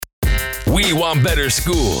We want better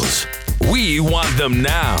schools. We want them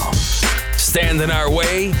now. Stand in our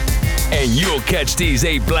way, and you'll catch these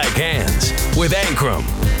 8 black hands with Ankrum,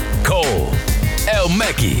 Cole, El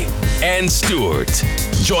Mekki, and Stewart.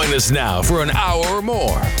 Join us now for an hour or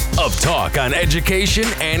more of talk on education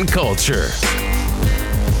and culture.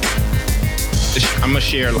 I'm going to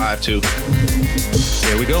share live, too.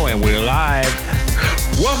 There we go, and we're live.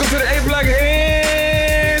 Welcome to the 8 Black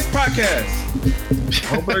Hands podcast.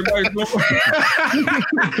 Hope everybody's doing.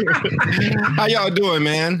 How y'all doing,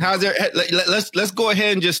 man? How's there? Let's go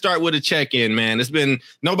ahead and just start with a check-in, man. It's been,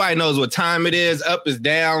 nobody knows what time it is. Up is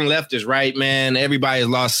down, left is right, man. Everybody has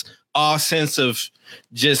lost all sense of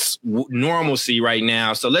just normalcy right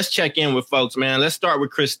now. So let's check in with folks, man. Let's start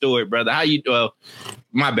with Chris Stewart, brother. How you doing?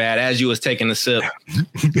 My bad. As you was taking a sip.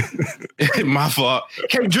 My fault.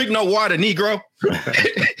 Can't drink no water, Negro.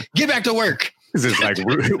 Get back to work. Is this like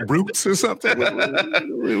roots or something?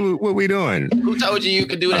 What we doing? Who told you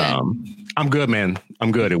could do that? I'm good, man.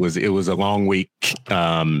 I'm good. It was a long week.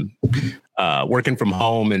 Working from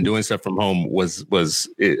home and doing stuff from home was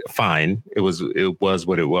fine. It was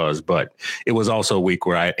what it was, but it was also a week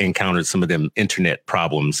where I encountered some of them internet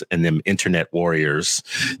problems and them internet warriors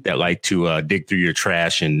that like to dig through your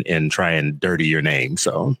trash and try and dirty your name.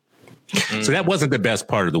 So that wasn't the best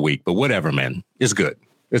part of the week, but whatever, man. It's good.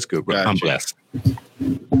 It's good, bro. I'm blessed.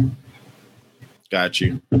 Got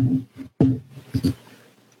you.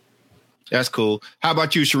 That's cool. How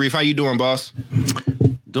about you, Sharif? How you doing, boss?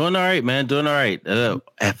 Doing all right, man. Doing all right.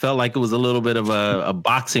 I felt like it was a little bit of a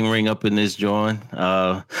boxing ring up in this joint.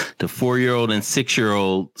 The 4-year-old and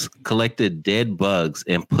 6-year-olds collected dead bugs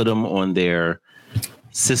and put them on their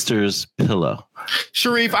sister's pillow.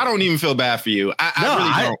 Sharif, I don't even feel bad for you. I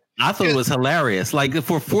really don't. I thought it was hilarious. Like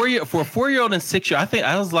for a 4-year-old and 6-year-old,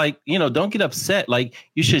 I was like, don't get upset. Like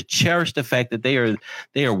you should cherish the fact that they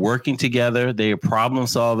are working together. They are problem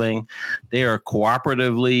solving. They are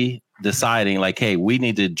cooperatively deciding like, hey, we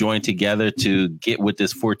need to join together to get with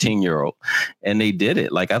this 14-year-old. And they did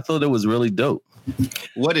it. Like, I thought it was really dope.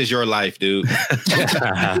 What is your life, dude?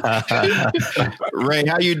 Ray,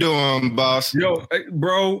 how you doing, boss? Yo,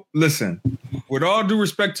 bro, listen. With all due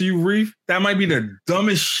respect to you, Reef, that might be the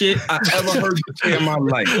dumbest shit I ever heard you say in my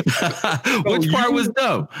life. Which part was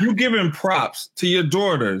dumb? You giving props to your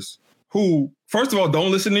daughters who, first of all, don't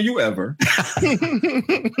listen to you ever.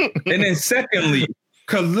 And then secondly,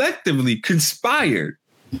 collectively conspired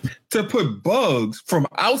to put bugs from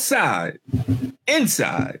outside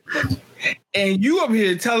inside. And you up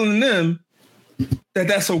here telling them that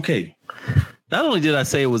that's okay. Not only did I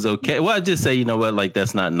say it was okay, well, I just say, you know what, like,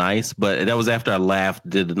 that's not nice. But that was after I laughed,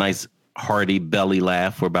 did a nice hearty belly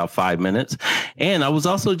laugh for about 5 minutes. And I was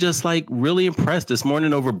also just like really impressed this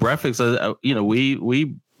morning over breakfast.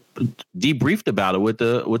 We debriefed about it with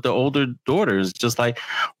the older daughters. Just like,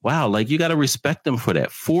 wow, like you got to respect them for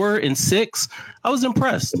that. 4 and 6, I was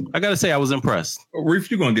impressed. I got to say, I was impressed.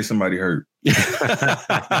 Reef, you're going to get somebody hurt. You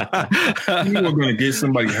are going to get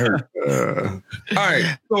somebody hurt. All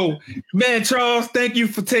right. So, man, Charles, thank you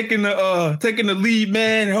for taking the lead,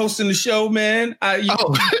 man, and hosting the show, man. Is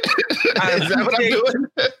that what I'm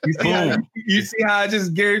doing? You see how I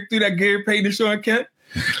just threw that Gary Payton and Sean Kemp?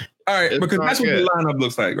 All right, because that's what your lineup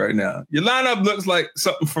looks like right now. Your lineup looks like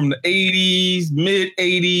something from the 80s,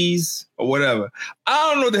 mid-80s, or whatever. I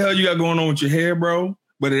don't know what the hell you got going on with your hair, bro,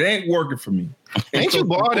 but it ain't working for me. Ain't you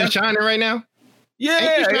bald and shining right now?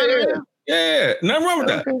 Yeah. Nothing wrong with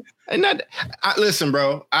that. And listen,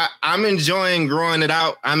 bro, I'm enjoying growing it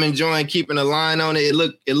out. I'm enjoying keeping a line on it.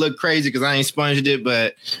 It looked crazy because I ain't sponged it,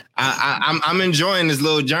 but I'm enjoying this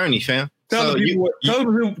little journey, fam. Tell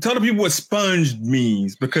the people what sponge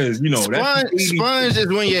means, because sponge is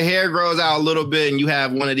when your hair grows out a little bit and you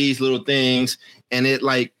have one of these little things and it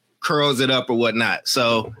like curls it up or whatnot.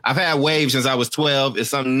 So I've had waves since I was 12. It's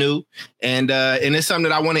something new, and it's something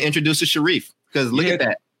that I want to introduce to Sharif, because look at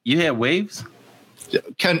that. You had waves?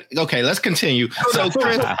 Okay, let's continue. So,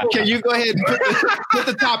 Chris, can you go ahead and put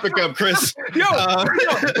the topic up, Chris?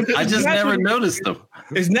 I just never noticed them.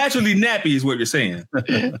 It's naturally nappy, is what you're saying.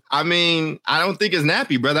 I mean, I don't think it's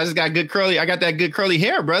nappy, brother. I got that good curly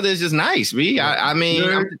hair, brother. It's just nice, B.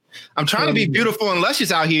 I'm trying to be beautiful and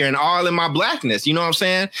luscious out here and all in my blackness. You know what I'm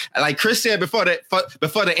saying? Like Chris said before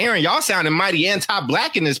the airing, y'all sounded mighty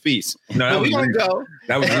anti-black in this piece. No, but we're gonna go.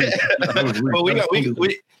 That was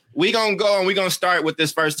But we gonna go and we're gonna start with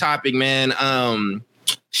this first topic, man.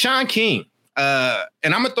 Shaun King. And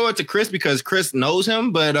I'm gonna throw it to Chris because Chris knows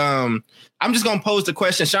him, but I'm just gonna pose the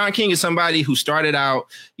question. Shaun King is somebody who started out,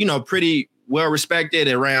 pretty well respected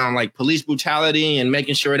around like police brutality and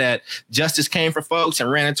making sure that justice came for folks,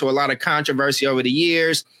 and ran into a lot of controversy over the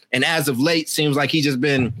years. And as of late, seems like he's just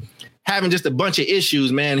been having just a bunch of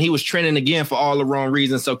issues, man. He was trending again for all the wrong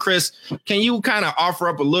reasons. So, Chris, can you kind of offer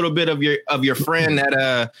up a little bit of your friend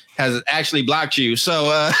that has actually blocked you?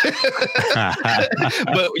 So,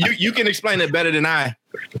 but you can explain it better than I.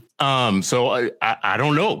 So I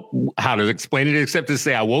don't know how to explain it except to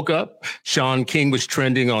say I woke up. Sean King was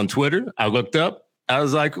trending on Twitter. I looked up. I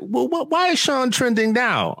was like, well, why is Sean trending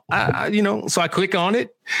now? So I click on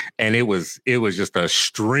it, and it was just a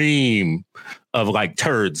stream of like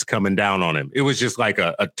turds coming down on him. It was just like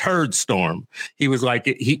a turd storm. He was like,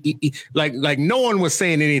 he like no one was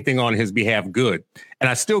saying anything on his behalf good. And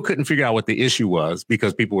I still couldn't figure out what the issue was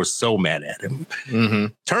because people were so mad at him. Mm-hmm.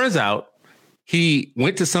 Turns out he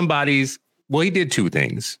went to somebody's, well, he did two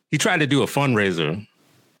things. He tried to do a fundraiser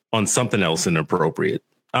on something else inappropriate.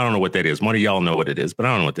 I don't know what that is. One of y'all know what it is, but I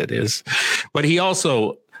don't know what that is. But he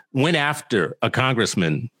also went after a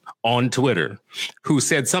congressman on Twitter who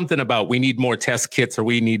said something about we need more test kits or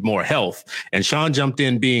we need more health. And Sean jumped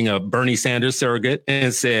in being a Bernie Sanders surrogate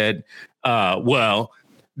and said, well,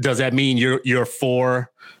 does that mean you're for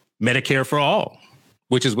Medicare for all?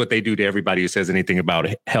 Which is what they do to everybody who says anything about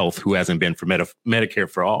health who hasn't been for Medicare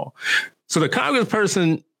for all. So the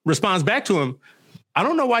congressperson responds back to him, I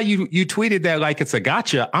don't know why you tweeted that like it's a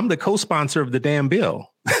gotcha. I'm the co-sponsor of the damn bill.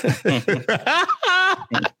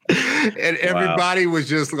 And everybody was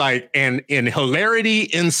just like, and hilarity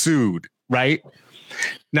ensued, right?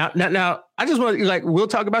 Now, I just want to, we'll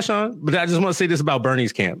talk about Sean, but I just want to say this about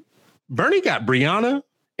Bernie's camp. Bernie got Breonna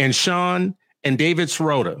and Sean and David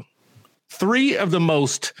Sirota. Three of the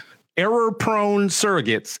most error-prone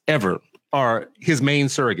surrogates ever are his main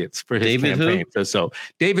surrogates for his campaign. So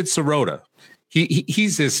David Sirota.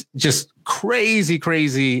 He's this just crazy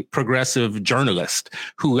progressive journalist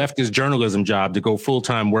who left his journalism job to go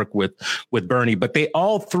full-time work with Bernie. But they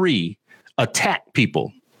all three attack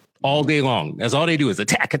people all day long. That's all they do is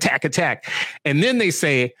attack. And then they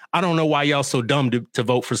say, I don't know why y'all so dumb to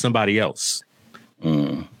vote for somebody else.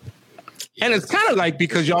 Mm. And it's kind of like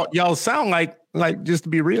because y'all sound like just to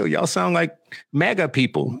be real, y'all sound like MAGA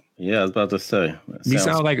people. Yeah, I was about to say. You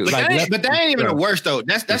sound like but that ain't even the worst though.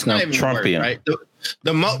 That's not even Trumpian. The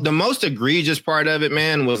worst, right? The most egregious part of it,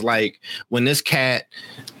 man, was like when this cat,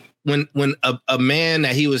 when a man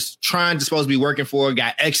that he was supposed to be working for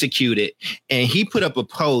got executed, and he put up a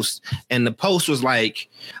post, and the post was like,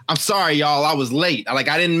 "I'm sorry, y'all, I was late. I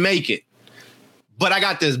didn't make it, but I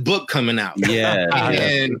got this book coming out. Yeah,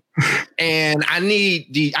 and I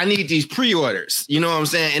need these pre-orders. You know what I'm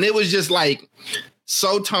saying? And it was just like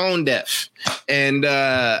so tone deaf. And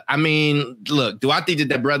I mean, look, do I think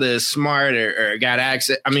that brother is smart or got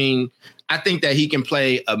access? I mean, I think that he can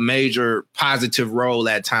play a major positive role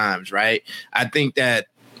at times, right? I think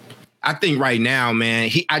right now, man,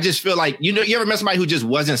 I just feel like, you ever met somebody who just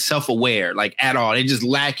wasn't self-aware, like at all? They're just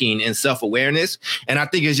lacking in self-awareness. And I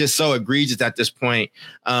think it's just so egregious at this point.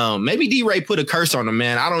 Maybe D-Ray put a curse on him,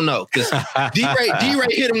 man. I don't know. Because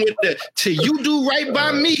D-Ray hit him with the, till you do right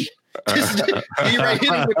by me. D-Ray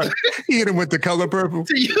hit him with the color purple.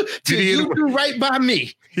 Till you do right by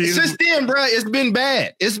me. Since then, bro, it's been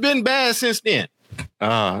bad. It's been bad since then.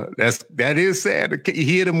 That is sad.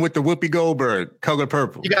 He hit him with the Whoopi Goldberg color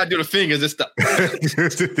purple. You gotta do the fingers and stuff.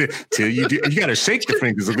 Till you gotta shake the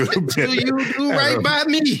fingers a little bit. Till you do right by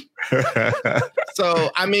me.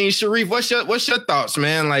 So I mean, Sharif, what's your thoughts,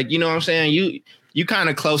 man? Like, you know what I'm saying? You kind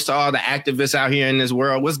of close to all the activists out here in this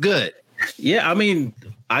world. What's good? Yeah, I mean,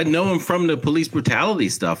 I know him from the police brutality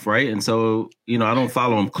stuff, right? And so, I don't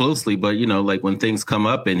follow him closely, but like when things come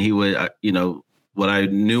up, and he would, what I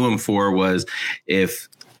knew him for was if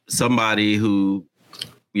somebody who,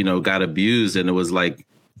 got abused and it was like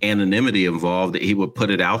anonymity involved, that he would put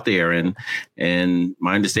it out there. And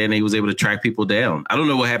my understanding, he was able to track people down. I don't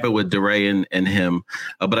know what happened with DeRay and him,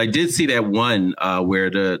 but I did see that one where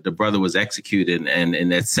the brother was executed, and in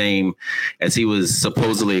that same, as he was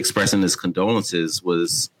supposedly expressing his condolences,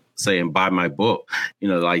 was saying, buy my book,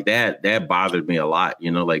 like that bothered me a lot,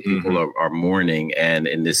 like people are mourning. And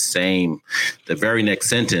in the very next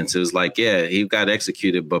sentence, it was like, yeah, he got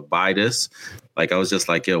executed, but buy this. Like, I was just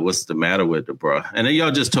like, yo, what's the matter with the bro? And then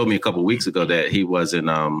y'all just told me a couple of weeks ago that he wasn't,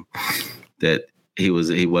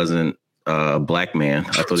 he wasn't a black man.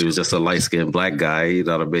 I thought he was just a light-skinned black guy. You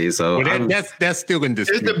know what I mean? So that's still in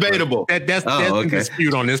dispute. It's debatable. That's in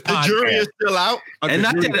dispute on this podcast. The jury is still out. And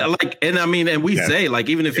not that, and we say, like,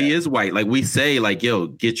 even if he is white, like, we say, like, yo,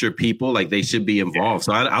 get your people, like, they should be involved.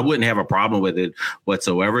 So I wouldn't have a problem with it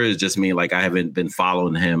whatsoever. It's just me, like, I haven't been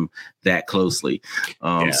following him that closely.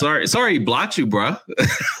 Sorry, he blocked you, bro.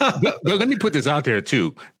 but let me put this out there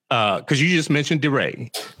too, because you just mentioned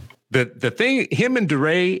DeRay. the thing, him and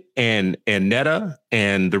DeRay and Netta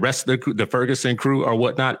and the rest of the Ferguson crew or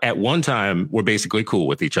whatnot at one time were basically cool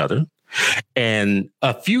with each other. And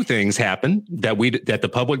a few things happened that the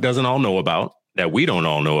public doesn't all know about, that we don't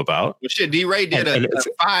all know about. Well, shit, DeRay did a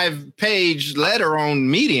 5-page letter on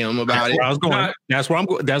Medium about it. That's where I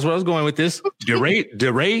was going with this.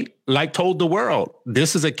 DeRay like told the world,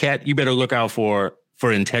 this is a cat you better look out for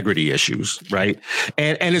integrity issues, right?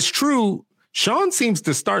 And it's true. Sean seems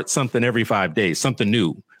to start something every 5 days, something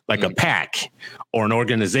new, like a PAC or an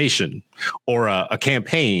organization or a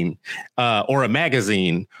campaign or a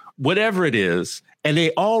magazine, whatever it is. And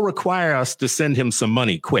they all require us to send him some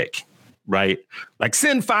money quick, right? Like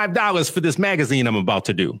send $5 for this magazine I'm about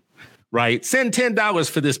to do, right? Send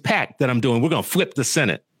 $10 for this PAC that I'm doing. We're going to flip the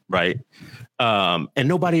Senate, right? And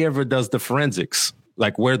nobody ever does the forensics,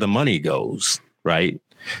 like where the money goes, right?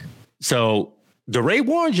 So DeRay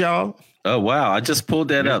warned y'all. Oh, wow. I just pulled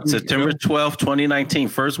that up. September 12th, 2019.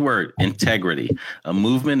 First word, integrity. A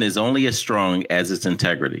movement is only as strong as its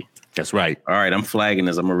integrity. That's right. All right. I'm flagging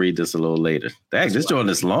this. I'm going to read this a little later. Dang, this joint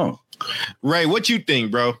is long. Ray, what you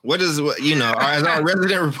think, bro? As our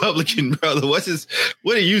resident Republican brother, what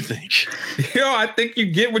do you think? Yo, I think you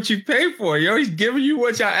get what you pay for. Yo, he's giving you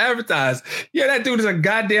what y'all advertise. Yeah, that dude is a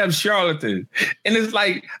goddamn charlatan. And it's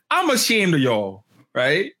like, I'm ashamed of y'all.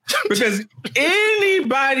 Right? Because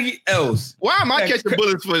anybody else. Why am I catching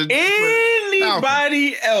bullets for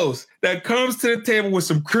anybody else that comes to the table with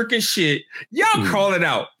some crooked shit, y'all call it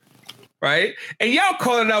out. Right? And y'all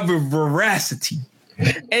call it out with veracity.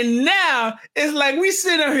 And now it's like we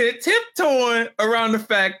sit up here tiptoeing around the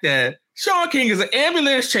fact that Shaun King is an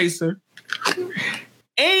ambulance chaser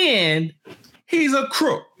and he's a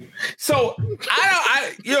crook. So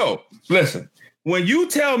listen, when you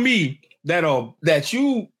tell me that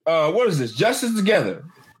you what is this? Justice Together,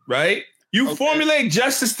 right? You formulate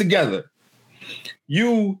justice together.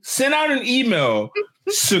 You send out an email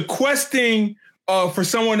requesting for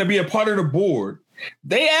someone to be a part of the board.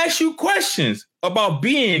 They ask you questions about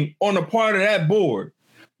being on a part of that board.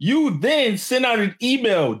 You then send out an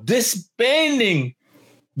email disbanding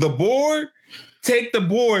the board, take the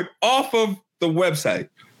board off of the website.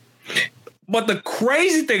 But the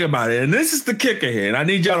crazy thing about it, and this is the kicker here, and I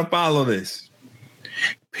need y'all to follow this.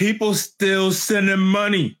 People still sending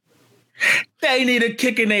money. They need a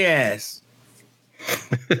kick in their ass.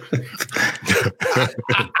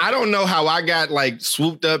 I don't know how I got like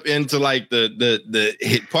swooped up into like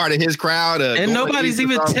the part of his crowd, and nobody's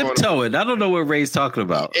even tiptoeing. I don't know what Ray's talking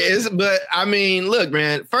about. But I mean, look,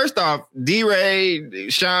 man. First off, DeRay,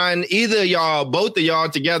 Sean, either y'all, both of y'all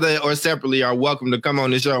together or separately, are welcome to come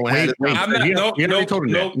on the show. We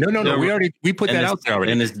put that out there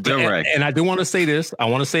already, and it's direct. And I do want to say this. I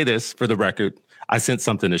want to say this for the record. I sent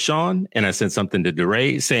something to Sean and I sent something to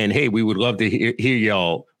DeRay saying, hey, we would love to hear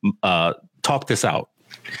y'all talk this out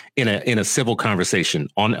in a civil conversation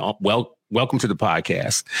on welcome to the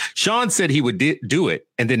podcast. Sean said he would do it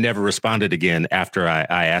and then never responded again after I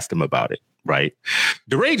asked him about it. Right.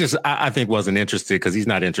 DeRay just, I think, wasn't interested because he's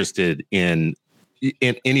not interested in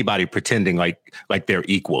anybody pretending like they're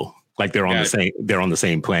equal, like they're on the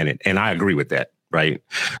same planet. And I agree with that. Right.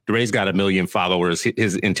 DeRay's got 1 million followers.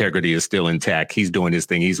 His integrity is still intact. He's doing his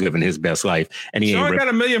thing. He's living his best life. And he Sean got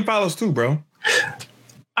 1 million followers too, bro.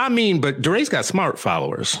 I mean, but DeRay's got smart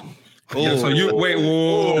followers. Yeah, so you wait.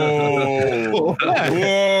 Whoa.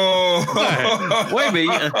 Wait a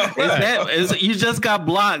minute. You just got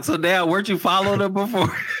blocked. So now, weren't you following him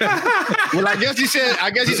before? Well, I guess he said,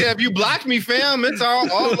 if you blocked me, fam, it's all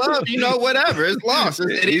love. Whatever. It's lost.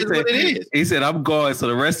 It is what it is. He said, I'm going. So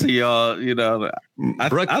the rest of y'all,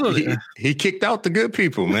 he kicked out the good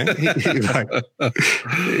people, man.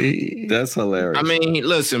 That's hilarious. I mean,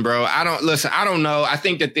 listen, bro. I don't know. I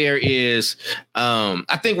think that there is.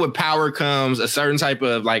 I think with power comes a certain type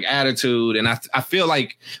of like attitude, and I feel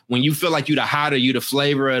like when you feel like you the hotter, you the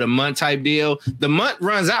flavor of the month type deal, the month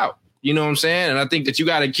runs out. You know what I'm saying? And I think that you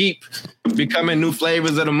got to keep becoming new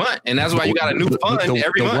flavors of the month. And that's why you got a new fun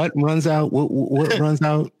every month. What runs out? What runs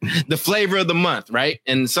out? The flavor of the month, right?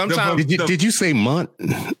 And sometimes... Did you say month?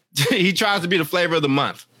 He tries to be the flavor of the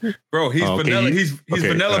month. Bro, he's vanilla. He's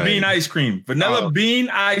vanilla bean ice cream. Vanilla bean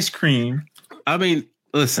ice cream. I mean,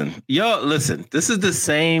 listen. This is the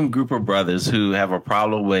same group of brothers who have a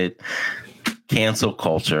problem with cancel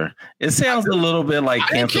culture. It sounds a little bit like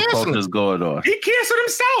cancel culture is going on. He canceled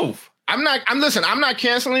himself. I'm not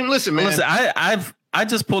canceling him. Listen, man. Listen, I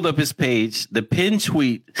just pulled up his page. The pinned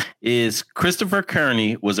tweet is Christopher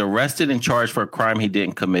Kearney was arrested and charged for a crime he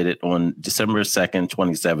didn't commit on December 2nd,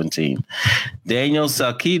 2017. Daniel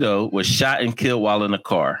Salcido was shot and killed while in a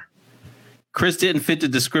car. Chris didn't fit the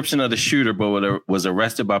description of the shooter, but was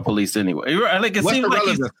arrested by police anyway. Like it What's seems the like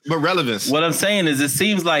relevance? What relevance? what I'm saying is, it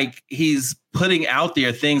seems like he's putting out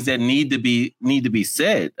there things that need to be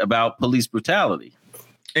said about police brutality.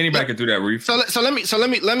 Anybody can do that, Reef. So let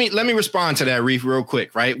me respond to that, Reef, real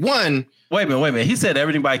quick. Right, one. Wait a minute. He said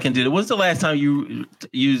everybody can do it. When's the last time you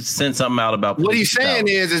sent something out about police What he's saying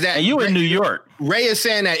brutality? is that And you in New York. Ray is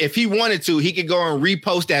saying that if he wanted to, he could go and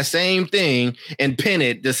repost that same thing and pin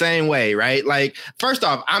it the same way, right? Like, first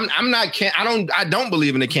off, I don't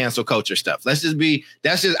believe in the cancel culture stuff. I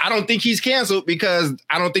don't think he's canceled because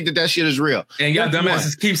I don't think that shit is real. And y'all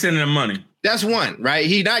dumbasses keep sending him money. That's one, right?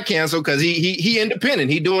 He not canceled because he independent.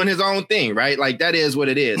 He doing his own thing, right? Like, that is what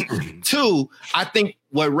it is. Two, I think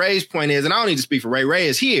what Ray's point is, and I don't need to speak for Ray. Ray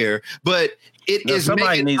is here, but it is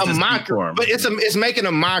making a mockery. But it's making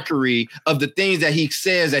a mockery of the things that he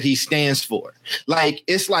says that he stands for. Like,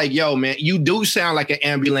 it's like, yo, man, you do sound like an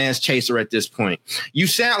ambulance chaser at this point. You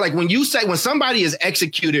sound like when somebody is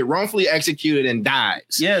wrongfully executed and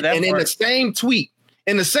dies. Yeah, and in the same tweet,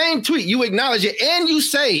 you acknowledge it and you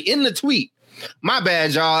say in the tweet, my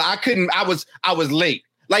bad, y'all. I was late.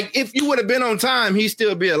 Like, if you would have been on time, he'd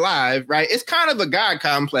still be alive, right? It's kind of a God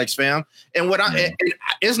complex, fam. And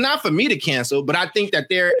it's not for me to cancel, but I think that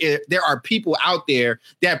there are people out there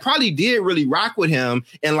that probably did really rock with him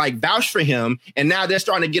and like vouch for him. And now they're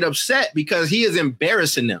starting to get upset because he is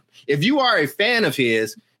embarrassing them. If you are a fan of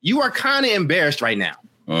his, you are kind of embarrassed right now.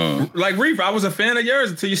 Like, Reef, I was a fan of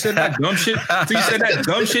yours until you said that dumb shit.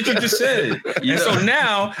 You just said. And so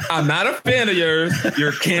now I'm not a fan of yours.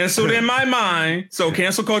 You're canceled in my mind. So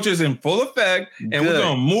cancel culture is in full effect, and we're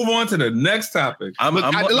gonna move on to the next topic. I'm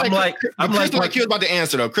like he was about to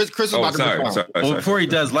answer though. Chris was about to respond. Well, before he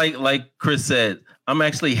does, like Chris said, I'm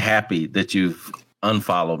actually happy that you've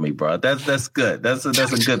unfollow me, bro. That's good. That's a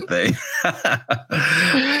good thing.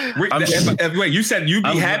 Wait, you said you'd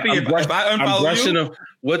be happy if I unfollow you?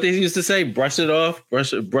 What they used to say, brush it off,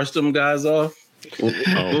 brush them guys off.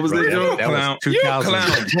 What was they doing? That was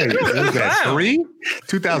 2003.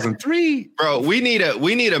 2003. Bro, we need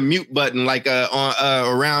a mute button like on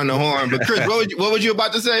around the horn. But Chris, what was you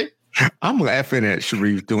about to say? I'm laughing at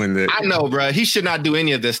Sharif doing the. I know, bro. He should not do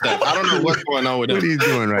any of this stuff. I don't know what's going on with him. What are you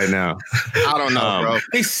doing right now? I don't know, bro.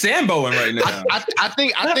 He's Samboing right now. I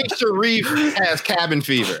think Sharif has cabin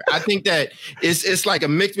fever. I think that it's like a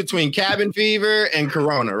mix between cabin fever and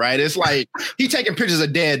corona, right? It's like he taking pictures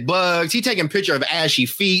of dead bugs. He taking picture of ashy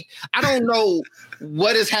feet. I don't know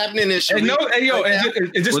what is happening in Sharif.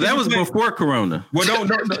 That was before corona. Well,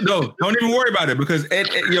 don't even worry about it because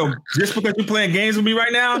just because you're playing games with me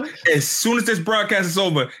right now, as soon as this broadcast is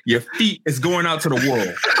over, your feet is going out to the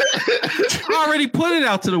world. I already put it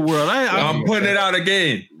out to the world. I'm putting it out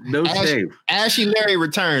again. No shame. Ashy Larry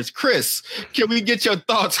returns. Chris, can we get your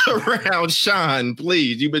thoughts around Sean,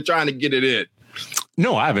 please? You've been trying to get it in.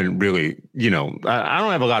 No, I haven't really, I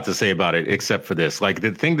don't have a lot to say about it except for this. Like,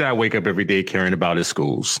 the thing that I wake up every day caring about is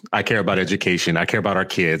schools. I care about education. I care about our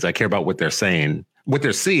kids. I care about what they're saying, what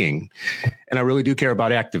they're seeing. And I really do care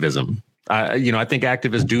about activism. I think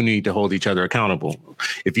activists do need to hold each other accountable.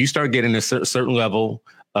 If you start getting a certain level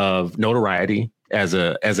of notoriety as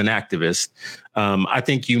an activist, I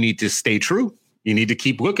think you need to stay true. You need to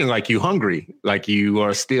keep looking like you hungry, like you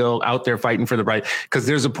are still out there fighting for the right. Because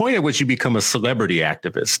there's a point at which you become a celebrity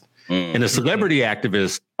activist. Mm-hmm. And the celebrity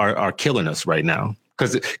activists are killing us right now.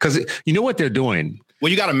 Because you know what they're doing? Well,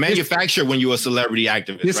 you got to manufacture when you're a celebrity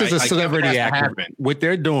activist. This is a celebrity activist. What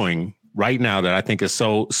they're doing right now that I think is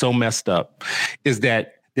so messed up is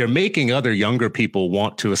that they're making other younger people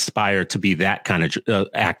want to aspire to be that kind of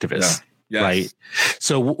activist. Yeah. Yes. Right.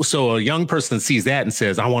 So a young person sees that and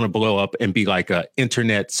says, I want to blow up and be like a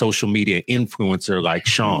internet social media influencer like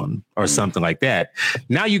Sean or something like that.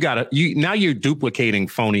 Now you're duplicating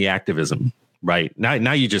phony activism. Right.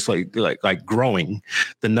 Now you just like growing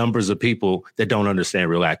the numbers of people that don't understand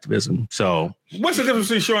real activism. So what's the difference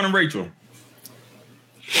between Sean and Rachel?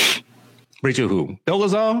 Rachel who?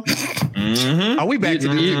 Dolezal? Mm-hmm. Are we back to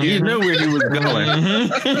this? You know where he was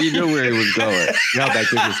going. You know where he was going. Y'all back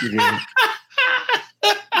to this again.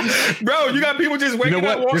 Bro, you got people just waking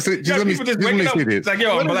up. Just let me see this. It's like,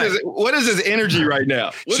 yo, what is this energy right now?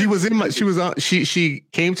 She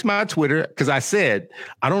came to my Twitter because I said,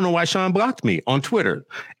 I don't know why Sean blocked me on Twitter.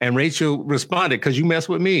 And Rachel responded, because you mess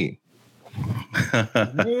with me.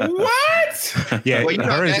 What? Yeah, Well, you know,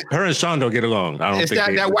 her and Sean don't get along. I don't it's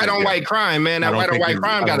think that white on white crime, man. That white on white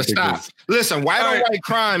crime got to stop. Listen, white on white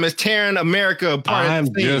crime is tearing America apart.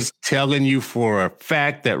 I'm just telling you for a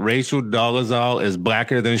fact that Rachel Dolezal is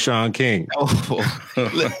blacker than Sean King. Oh,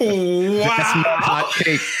 Wow. That's my hot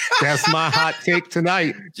take. That's my hot take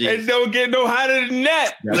tonight. It don't get no hotter than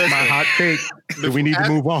that. That's my hot take. Do we need to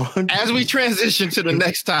move on? As we transition to the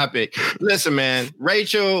next topic, listen, man,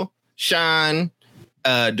 Rachel, Sean,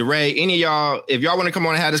 DeRay, any of y'all, if y'all want to come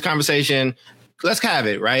on and have this conversation, let's have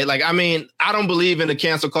it, right? Like, I mean, I don't believe in the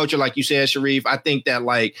cancel culture, like you said, Sharif. I think that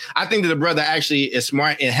the brother actually is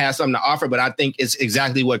smart and has something to offer, but I think it's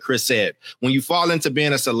exactly what Chris said. When you fall into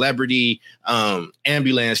being a celebrity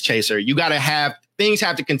ambulance chaser, you got to have things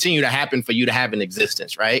have to continue to happen for you to have an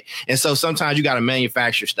existence, right? And so sometimes you got to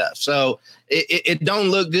manufacture stuff. So it don't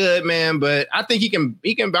look good, man, but I think he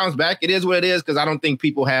can bounce back. It is what it is, because I don't think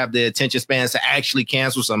people have the attention spans to actually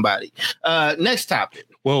cancel somebody. Next topic.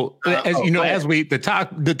 Well,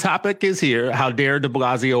 the topic is here. How dare de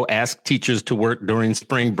Blasio ask teachers to work during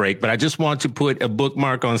spring break? But I just want to put a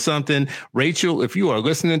bookmark on something. Rachel, if you are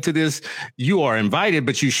listening to this, you are invited,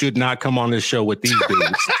 but you should not come on this show with these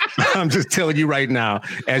dudes. I'm just telling you right now,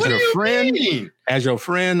 as your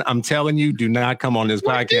friend, I'm telling you, do not come on this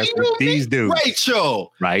podcast with these dudes.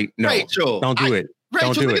 Rachel. Right? No, Rachel. Don't do it.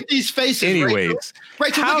 Rachel, don't do look it. at these faces. Anyways,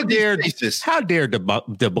 Rachel, how look at dare these faces. How dare de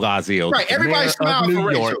Blasio? Right, everybody smile for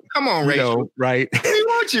Rachel. York, Come on, Rachel. Right? We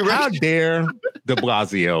want you, Rachel. How dare de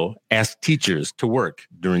Blasio ask teachers to work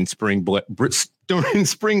during spring break?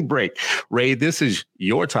 Ray, this is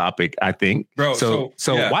your topic, I think. Bro, so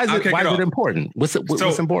yeah, why is it important? What's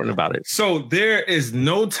important about it? So there is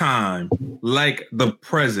no time like the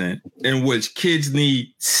present in which kids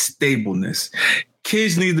need stableness.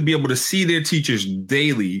 Kids need to be able to see their teachers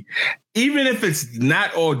daily, even if it's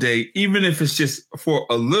not all day, even if it's just for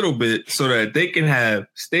a little bit, so that they can have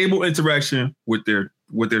stable interaction with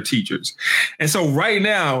their teachers. And so right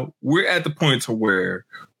now, we're at the point to where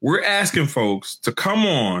we're asking folks to come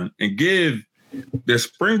on and give their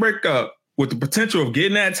spring break up with the potential of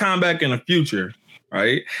getting that time back in the future,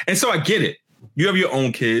 right? And so I get it. You have your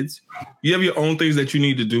own kids. You have your own things that you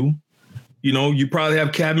need to do. You know, you probably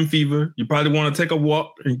have cabin fever. You probably want to take a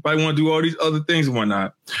walk. And you probably want to do all these other things and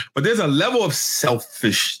whatnot. But there's a level of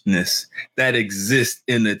selfishness that exists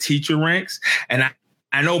in the teacher ranks. And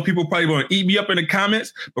I know people probably want to eat me up in the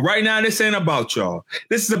comments. But right now, this ain't about y'all.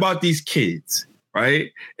 This is about these kids,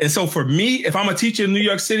 right? And so for me, if I'm a teacher in New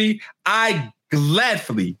York City, I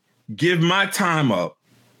gladly give my time up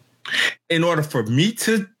in order for me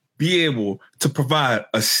to be able to provide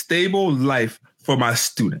a stable life for my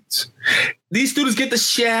students. These students get the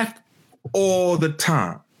shaft all the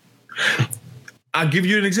time. I'll give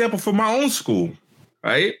you an example from my own school,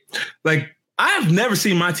 right? Like, I've never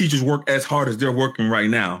seen my teachers work as hard as they're working right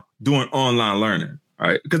now doing online learning,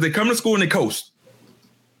 right? Because they come to school and they coast.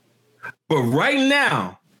 But right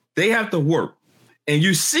now, they have to work. And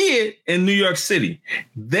you see it in New York City.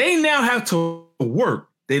 They now have to work.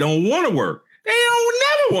 They don't want to work. They don't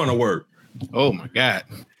never want to work. Oh, my God.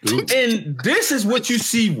 And this is what you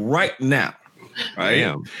see right now, right?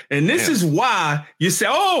 Damn. And this is why you say,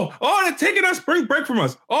 oh, they're taking our spring break from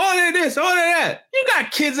us. Oh, they're this, oh, they're that. You got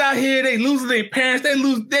kids out here, they losing their parents,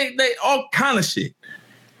 they all kind of shit.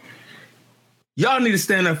 Y'all need to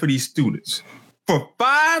stand up for these students for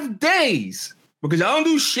 5 days, because y'all don't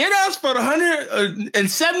do shit else for the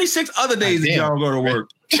 176 other days that y'all go to work.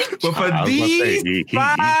 But for these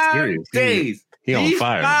 5 days, He on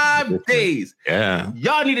fire. 5 days. Yeah.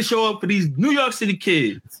 Y'all need to show up for these New York City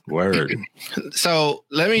kids. Word. So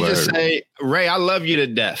let me just say, Ray, I love you to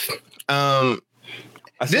death.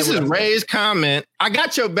 This is Ray's comment. I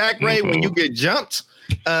got your back, Ray, when you get jumped.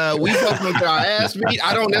 We both went our ass beat.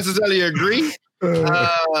 I don't necessarily agree.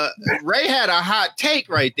 Ray had a hot take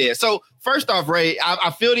right there. So first off, Ray, I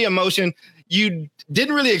feel the emotion. You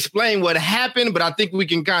didn't really explain what happened, but I think we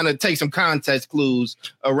can kind of take some context clues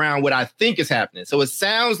around what I think is happening. So it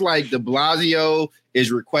sounds like de Blasio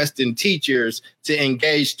is requesting teachers to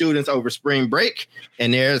engage students over spring break,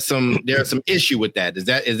 and there's some issue with that. Is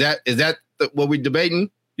that what we're debating?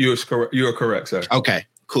 You are correct, sir. Okay,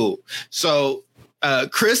 cool. So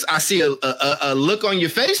Chris, I see a look on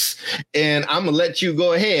your face, and I'm gonna let you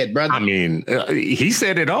go ahead, brother. I mean, he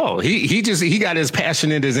said it all. He got as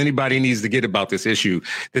passionate as anybody needs to get about this issue.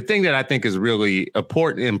 The thing that I think is really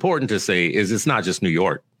important to say is it's not just New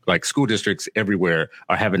York. Like, school districts everywhere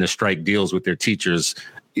are having to strike deals with their teachers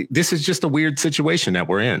this is just a weird situation that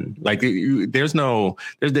we're in. Like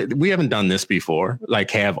we haven't done this before.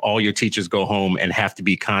 Like have all your teachers go home and have to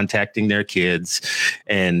be contacting their kids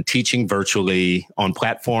and teaching virtually on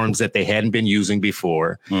platforms that they hadn't been using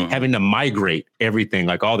before, having to migrate everything,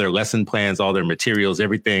 like all their lesson plans, all their materials,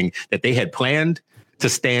 everything that they had planned to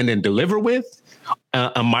stand and deliver with.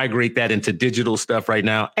 Migrate that into digital stuff right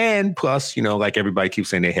now. And plus, like everybody keeps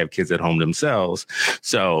saying they have kids at home themselves.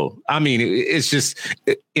 So, I mean, it's just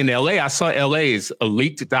in LA, I saw a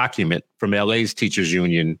leaked document from LA's teachers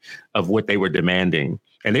union of what they were demanding.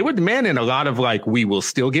 And they were demanding a lot of like, we will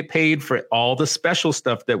still get paid for all the special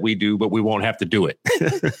stuff that we do, but we won't have to do it.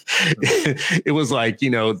 It was like,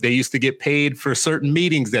 they used to get paid for certain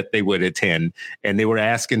meetings that they would attend. And they were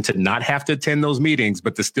asking to not have to attend those meetings,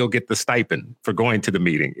 but to still get the stipend for going to the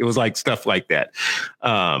meeting. It was like stuff like that.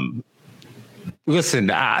 Listen,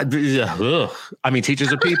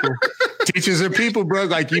 teachers are people. Teachers are people, bro.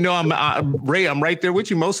 Like, Ray, I'm right there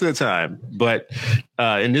with you most of the time. But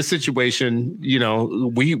in this situation,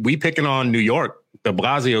 we picking on New York, de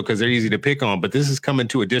Blasio, because they're easy to pick on. But this is coming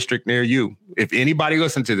to a district near you. If anybody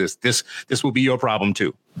listen to this will be your problem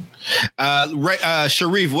too.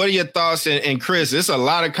 Sharif, what are your thoughts? And Chris, it's a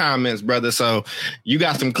lot of comments, brother. So you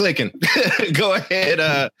got some clicking. Go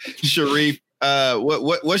ahead, Sharif.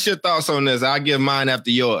 What's your thoughts on this? I'll give mine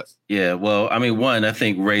after yours. Yeah, well, I mean, one, I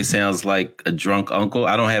think Ray sounds like a drunk uncle.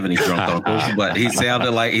 I don't have any drunk uncles, but he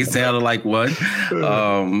sounded like one.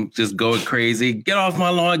 Just going crazy. Get off my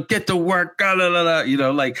lawn. Get to work. I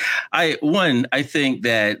think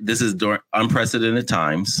that this is during unprecedented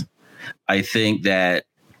times. I think that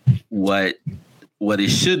what it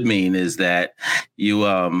should mean is that you,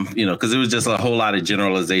 because it was just a whole lot of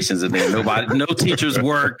generalizations in there. No teachers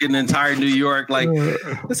work in entire New York. Like,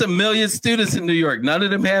 there's 1 million students in New York. None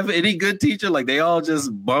of them have any good teacher. Like, they all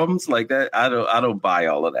just bums like that. I don't buy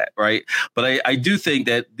all of that, right? But I do think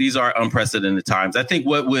that these are unprecedented times. I think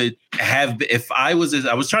what would have, I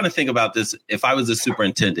was trying to think about this. If I was a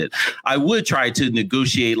superintendent, I would try to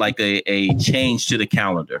negotiate like a change to the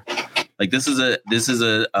calendar. Like this is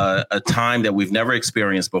a time that we've never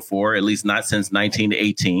experienced before, at least not since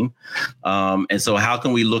 1918. And so how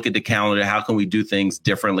can we look at the calendar? How can we do things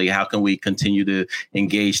differently? How can we continue to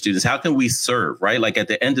engage students? How can we serve, right? Like at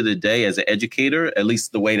the end of the day, as an educator, at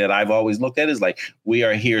least the way that I've always looked at it is like, we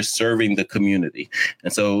are here serving the community.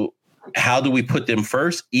 And so how do we put them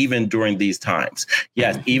first, even during these times?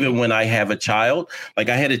 Yes, even when I have a child, like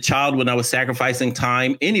I had a child when I was sacrificing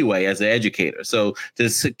time anyway as an educator. So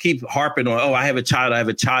to keep harping on, I have a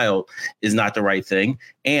child is not the right thing.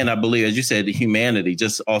 And I believe, as you said, the humanity,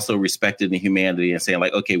 just also respecting the humanity and saying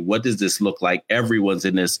like, okay, what does this look like? Everyone's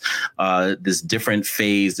in this different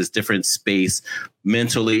phase, this different space,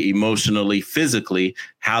 mentally, emotionally, physically.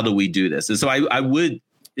 How do we do this? And so I would,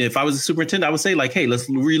 if I was a superintendent, I would say like, hey, let's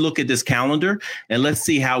relook at this calendar and let's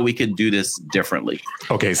see how we could do this differently.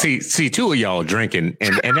 Okay. See, two of y'all drinking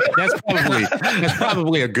and that's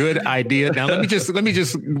probably a good idea. Now, let me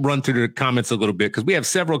just run through the comments a little bit because we have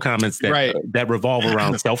several comments that revolve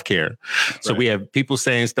around self-care. So we have people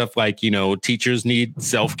saying stuff like, teachers need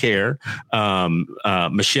self-care.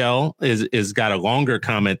 Michelle is got a longer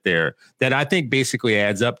comment there that I think basically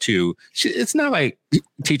adds up to, it's not like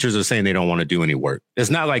teachers are saying they don't want to do any work. It's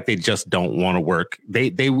not like they just don't want to work. They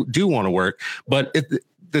do want to work, but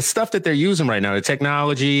the stuff that they're using right now, the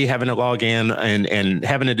technology, having to log in and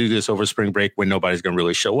having to do this over spring break when nobody's going to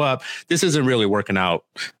really show up, this isn't really working out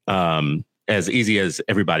as easy as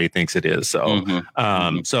everybody thinks it is. So,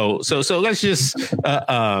 so let's just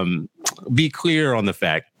be clear on the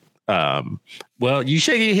fact. Well, you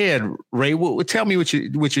shaking your head, Ray. Tell me what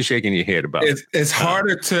you're shaking your head about. It's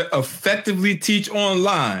harder to effectively teach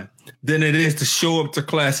online than it is to show up to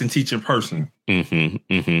class and teach in person.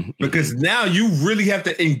 Because now you really have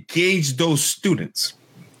to engage those students.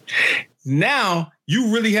 Now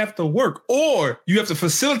you really have to work, or you have to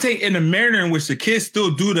facilitate in a manner in which the kids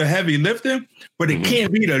still do the heavy lifting, but it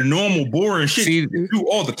can't be the normal boring shit you do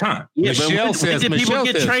all the time. Yeah, Michelle says, people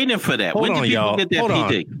get training for that. Hold on, y'all. Hold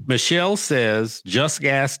on. Michelle says, just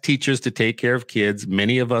ask teachers to take care of kids.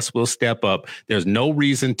 Many of us will step up. There's no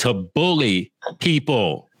reason to bully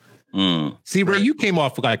people. See, Ray, you came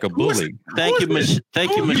off like a bully. Thank you, Michelle.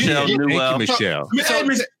 Thank you, Michelle.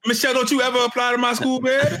 Michelle, don't you ever apply to my school,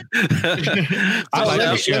 man? I like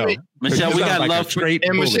Michelle. Michelle, we got love for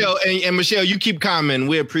and Michelle. And Michelle, you keep commenting.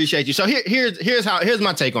 We appreciate you. So here's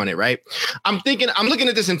my take on it. Right, I'm looking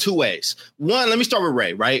at this in two ways. One, let me start with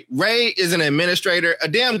Ray. Right, Ray is an administrator, a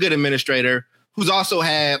damn good administrator, who's also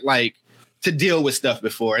had like to deal with stuff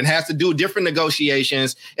before and has to do different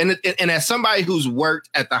negotiations. And as somebody who's worked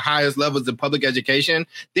at the highest levels of public education,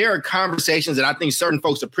 there are conversations that I think certain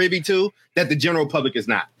folks are privy to that the general public is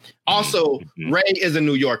not. Also, Ray is a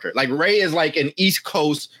New Yorker. Like Ray is like an East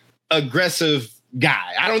Coast aggressive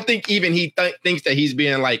guy. I don't think even he thinks that he's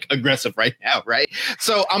being like aggressive right now, right?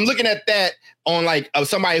 So I'm looking at that on like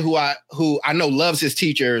somebody who I know loves his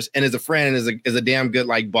teachers and is a friend and is a damn good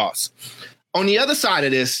like boss. On the other side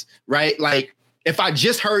of this, right? Like if I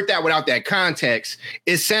just heard that without that context,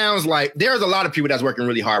 it sounds like there's a lot of people that's working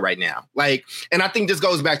really hard right now. Like, and I think this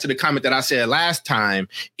goes back to the comment that I said last time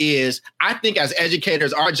is I think as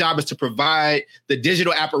educators, our job is to provide the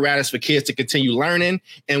digital apparatus for kids to continue learning.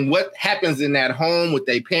 And what happens in that home with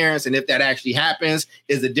their parents, and if that actually happens,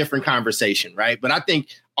 is a different conversation, right? But I think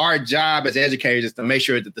our job as educators is to make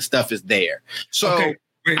sure that the stuff is there. So. Okay.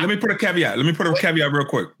 Wait, let me put a caveat. Real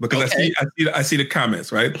quick because okay. I see the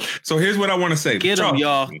comments, right? So here's what I want to say. Get them,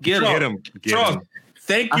 y'all. Get them. Charles,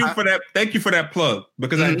 thank you for that. Thank you for that plug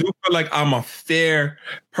because I do feel like I'm a fair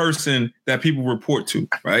person that people report to,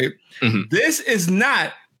 right? Mm-hmm. This is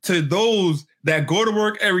not to those that go to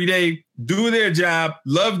work every day, do their job,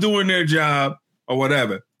 love doing their job or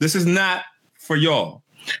whatever. This is not for y'all.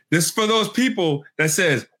 This is for those people that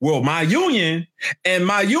says, well, my union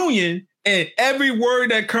and every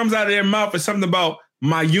word that comes out of their mouth is something about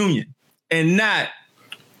my union and not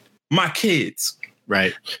my kids.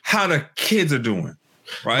 Right. How the kids are doing.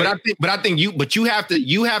 Right. But I think you have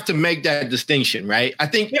to make that distinction, right? I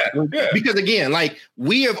think because again, like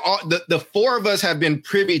we have all the four of us have been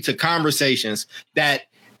privy to conversations that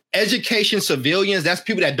education civilians, that's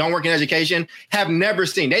people that don't work in education, have never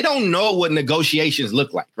seen. They don't know what negotiations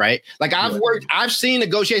look like, right? Like I've seen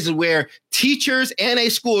negotiations where teachers and a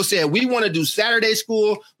school said, we want to do Saturday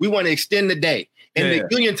school, we want to extend the day. And the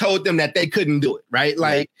union told them that they couldn't do it, right?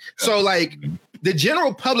 Like, so like the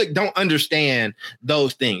general public don't understand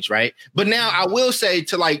those things, right? But now I will say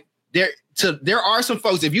there are some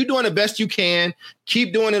folks, if you're doing the best you can,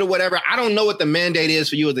 keep doing it or whatever. I don't know what the mandate is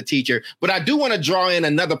for you as a teacher, but I do want to draw in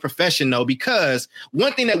another profession though, because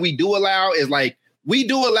one thing that we do allow is like, we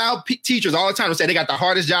do allow teachers all the time to say they got the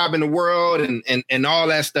hardest job in the world and all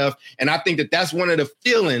that stuff. And I think that that's one of the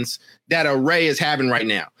feelings that Ray is having right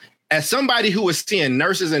now. As somebody who is seeing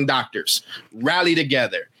nurses and doctors rally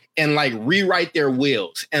together and like rewrite their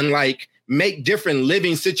wills and like make different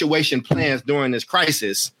living situation plans during this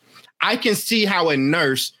crisis, I can see how a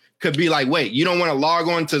nurse could be like, wait, you don't want to log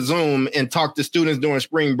on to Zoom and talk to students during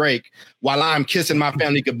spring break while I'm kissing my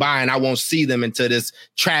family goodbye and I won't see them until this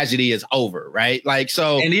tragedy is over, right? Like,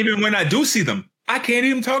 so. And even when I do see them, I can't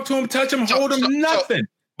even talk to them, touch them, hold them, nothing.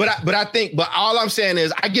 But all I'm saying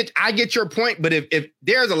is I get your point. But if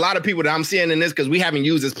there's a lot of people that I'm seeing in this, because we haven't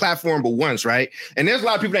used this platform but once, right? And there's a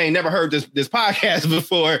lot of people that ain't never heard this podcast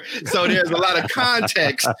before. So there's a lot of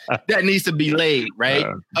context that needs to be laid, right?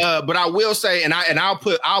 But I will say, and I'll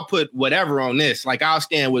put whatever on this. Like I'll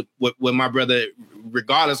stand with my brother,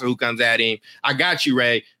 regardless of who comes at him. I got you,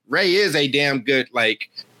 Ray. Ray is a damn good like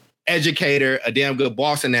educator, a damn good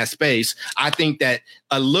boss in that space. I think that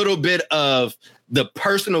a little bit of the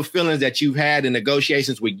personal feelings that you've had in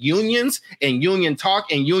negotiations with unions and union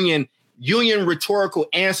talk and union rhetorical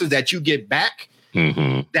answers that you get back.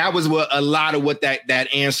 Mm-hmm. That was what a lot of what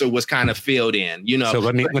that answer was kind of filled in, you know. So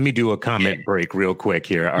let me do a comment break real quick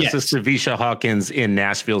here. Our sister Visha Hawkins in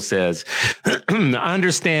Nashville says, I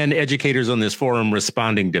understand educators on this forum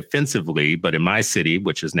responding defensively, but in my city,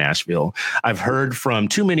 which is Nashville, I've heard from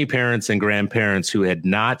too many parents and grandparents who had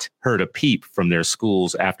not heard a peep from their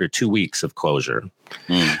schools after 2 weeks of closure.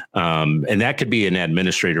 And that could be an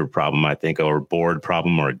administrator problem, I think, or a board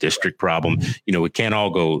problem or a district problem. You know, we can't all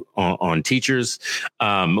go on teachers.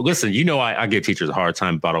 Listen, you know, I give teachers a hard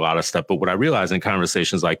time about a lot of stuff. But what I realize in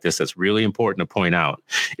conversations like this that's really important to point out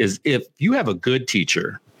is if you have a good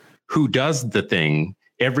teacher who does the thing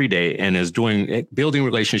every day and is building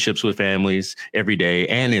relationships with families every day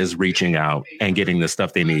and is reaching out and getting the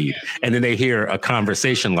stuff they need. And then they hear a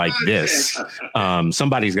conversation like this.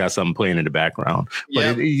 Somebody's got something playing in the background,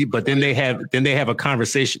 but then they have a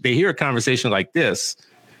conversation. They hear a conversation like this.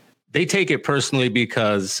 They take it personally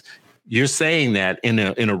because you're saying that in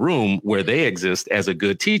a room where they exist as a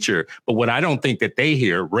good teacher. But what I don't think that they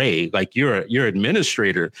hear, Ray, like you're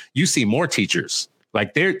administrator, you see more teachers.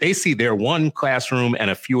 Like they see their one classroom and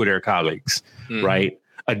a few of their colleagues, right?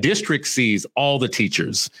 A district sees all the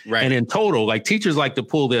teachers. Right. And in total, like teachers like to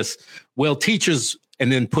pull this, well, teachers, and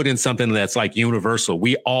then put in something that's like universal.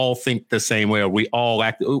 We all think the same way, or we all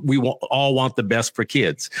want the best for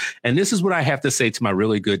kids. And this is what I have to say to my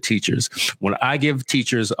really good teachers. When I give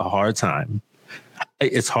teachers a hard time,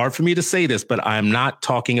 it's hard for me to say this, but I'm not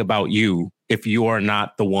talking about you if you are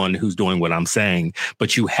not the one who's doing what I'm saying.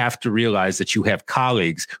 But you have to realize that you have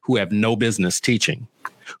colleagues who have no business teaching,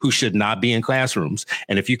 who should not be in classrooms.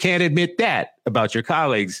 And if you can't admit that about your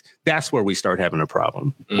colleagues, that's where we start having a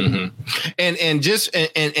problem. Mm-hmm.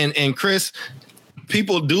 And Chris,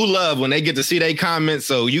 people do love when they get to see their comments.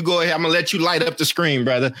 So you go ahead. I'm gonna let you light up the screen,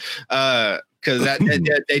 brother, because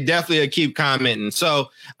they definitely keep commenting. So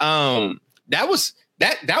that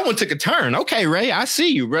one took a turn. Okay, Ray, I see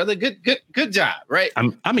you, brother. Good job, right?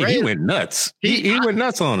 Ray, he went nuts. He went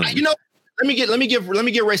nuts on it. Let me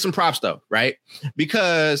give Ray some props though, right?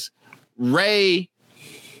 Because Ray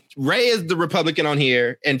is the Republican on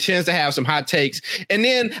here and tends to have some hot takes. And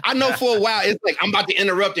then I know for a while it's like I'm about to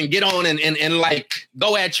interrupt and get on and like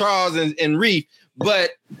go at Charles and Reef,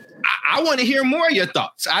 but I want to hear more of your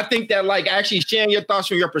thoughts. I think that like actually sharing your thoughts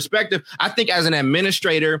from your perspective, I think as an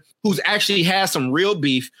administrator who's actually has some real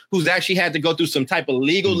beef, who's actually had to go through some type of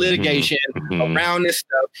legal litigation around this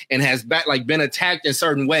stuff and has been attacked in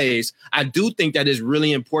certain ways, I do think that it's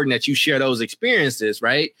really important that you share those experiences,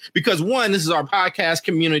 right? Because one, this is our podcast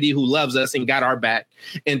community who loves us and got our back.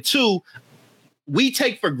 And two, we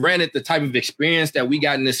take for granted the type of experience that we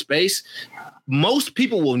got in this space. Most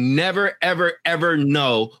people will never, ever, ever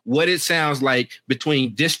know what it sounds like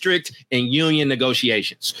between district and union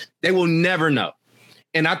negotiations. They will never know.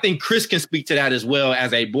 And I think Chris can speak to that as well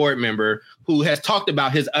as a board member who has talked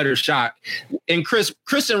about his utter shock. And Chris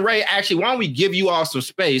and Ray, actually, why don't we give you all some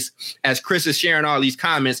space as Chris is sharing all these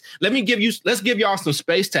comments? Let's give y'all some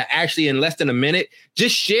space to actually, in less than a minute,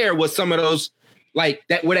 just share what some of those, like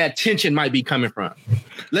that, where that tension might be coming from.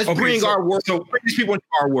 Let's bring our world, bring these people into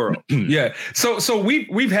our world. Yeah. So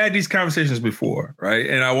we've had these conversations before, right?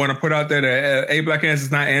 And I want to put out there that A Black Hands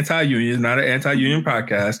is not anti-union, it's not an anti-union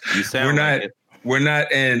podcast. We're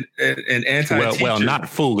not an anti-teacher. Well, not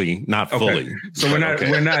fully. Okay. So we're not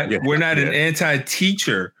an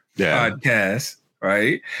anti-teacher podcast,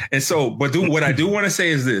 right? And so, what I do want to say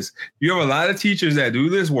is this: you have a lot of teachers that do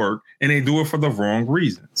this work and they do it for the wrong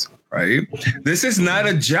reasons. Right. This is not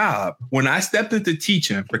a job. When I stepped into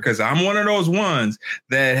teaching, because I'm one of those ones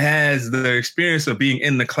that has the experience of being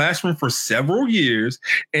in the classroom for several years.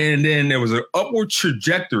 And then there was an upward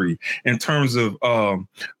trajectory in terms of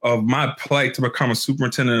my plight to become a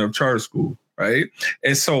superintendent of charter school. Right.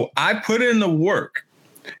 And so I put in the work.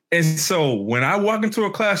 And so when I walk into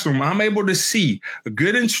a classroom, I'm able to see a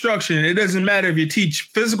good instruction. It doesn't matter if you teach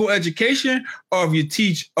physical education or if you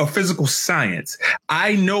teach a physical science.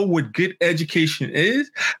 I know what good education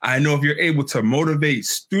is. I know if you're able to motivate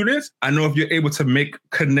students. I know if you're able to make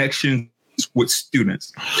connections with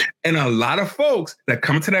students. And a lot of folks that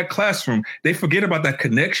come to that classroom, they forget about that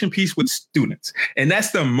connection piece with students. And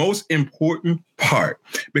that's the most important part,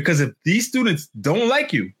 because if these students don't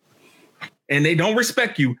like you, and they don't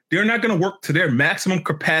respect you, they're not going to work to their maximum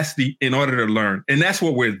capacity in order to learn. And that's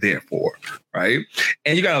what we're there for, right?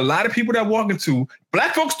 And you got a lot of people that walk into,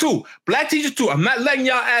 Black folks too, Black teachers too. I'm not letting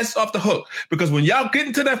y'all ass off the hook, because when y'all get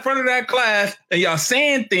into that front of that class and y'all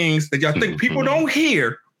saying things that y'all think people don't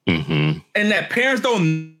hear and that parents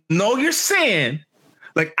don't know you're saying,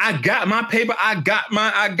 like, I got my paper, I got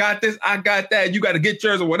this, I got that, you got to get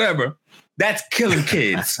yours or whatever. That's killing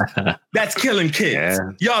kids. That's killing kids.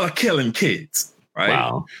 Yeah. Y'all are killing kids, right?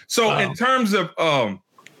 Wow. So in terms of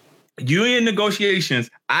union negotiations,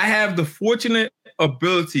 I have the fortunate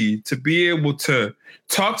ability to be able to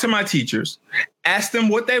talk to my teachers, ask them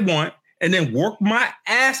what they want, and then work my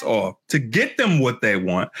ass off to get them what they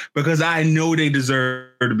want, because I know they deserve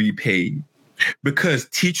to be paid, because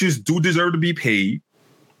teachers do deserve to be paid.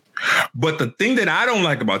 But the thing that I don't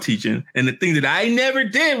like about teaching, and the thing that I never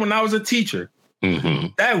did when I was a teacher,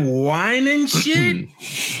 that whining shit,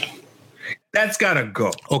 that's gotta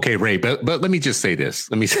go. Okay, Ray, but let me just say this.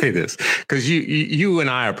 Because you and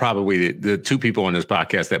I are probably the two people on this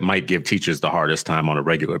podcast that might give teachers the hardest time on a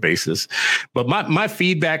regular basis. But my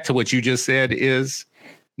feedback to what you just said is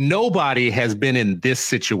nobody has been in this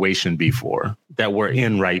situation before that we're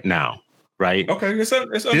in right now. Right. Okay. It's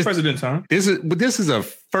unprecedented time. This is a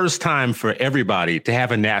first time for everybody to have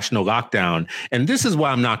a national lockdown. And this is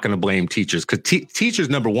why I'm not going to blame teachers, because teachers,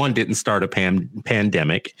 number one, didn't start a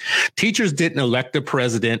pandemic. Teachers didn't elect a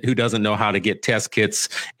president who doesn't know how to get test kits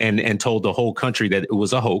and told the whole country that it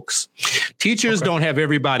was a hoax. Teachers don't have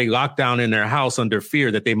everybody locked down in their house under fear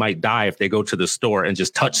that they might die if they go to the store and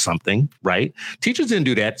just touch something. Right. Teachers didn't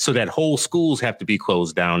do that, so that whole schools have to be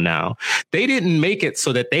closed down now. They didn't make it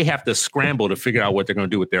so that they have to scramble to figure out what they're going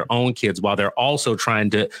to do with their own kids while they're also trying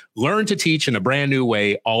to to learn to teach in a brand new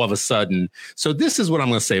way all of a sudden. So this is what I'm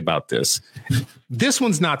going to say about this. This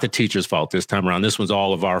one's not the teacher's fault this time around. This one's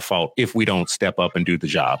all of our fault if we don't step up and do the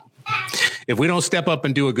job. If we don't step up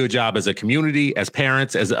and do a good job as a community, as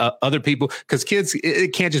parents, as other people, because kids,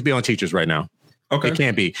 it can't just be on teachers right now. Okay. It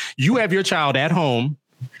can't be. You have your child at home,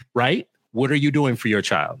 right? What are you doing for your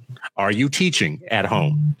child? Are you teaching at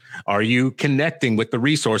home? Are you connecting with the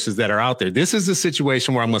resources that are out there? This is a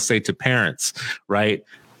situation where I'm going to say to parents, right?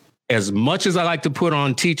 As much as I like to put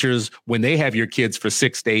on teachers when they have your kids for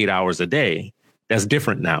 6 to 8 hours a day, that's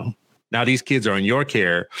different now. Now these kids are in your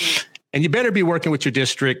care. And you better be working with your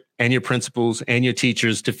district and your principals and your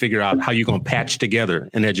teachers to figure out how you're going to patch together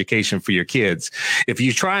an education for your kids. If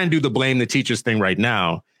you try and do the blame the teachers thing right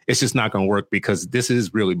now, it's just not going to work because this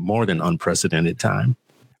is really more than unprecedented time.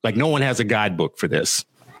 Like no one has a guidebook for this.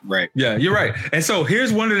 Right. Yeah, you're right. And so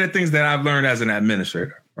here's one of the things that I've learned as an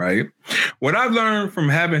administrator, right? What I've learned from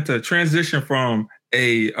having to transition from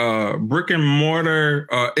a brick and mortar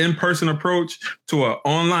in-person approach to an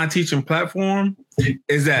online teaching platform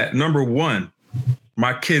is that, number one,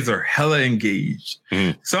 my kids are hella engaged.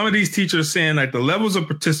 Some of these teachers saying like the levels of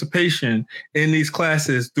participation in these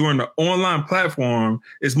classes during the online platform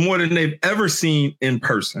is more than they've ever seen in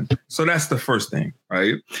person. So that's the first thing,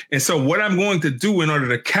 right? And so what I'm going to do in order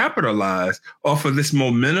to capitalize off of this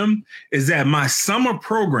momentum is that my summer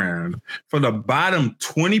program for the bottom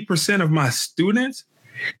 20% of my students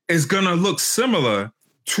is going to look similar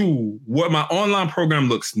to what my online program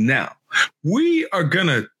looks now. We are going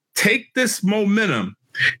to take this momentum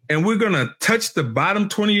and we're going to touch the bottom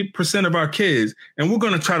 20% of our kids and we're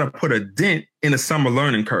going to try to put a dent in the summer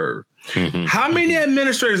learning curve. How many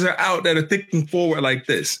administrators are out that are thinking forward like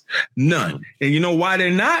this? None. And you know why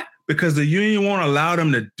they're not? Because the union won't allow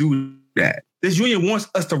them to do that. This union wants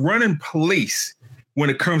us to run in place when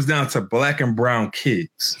it comes down to Black and brown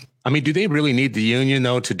kids. I mean, do they really need the union,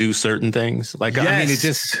 though, to do certain things? Like,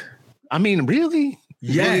 yes. Really?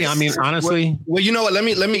 Yes. Really? I mean, honestly. Well, you know what? Let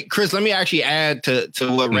me, Chris, let me actually add to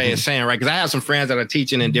what Ray is saying, right? Because I have some friends that are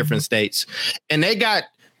teaching in different states and they got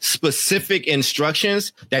specific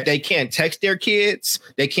instructions that they can't text their kids.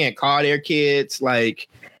 They can't call their kids. Like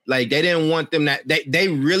they didn't want them that they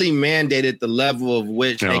really mandated the level of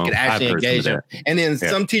which they could actually engage them. And then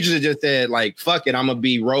some teachers have just said like, fuck it, I'm going to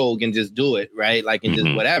be rogue and just do it. Right. Like, and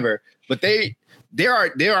just whatever. But there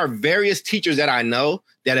are various teachers that I know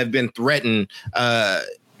that have been threatened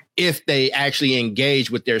if they actually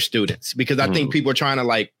engage with their students, because I think people are trying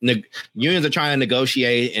to unions are trying to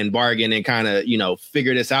negotiate and bargain and kind of,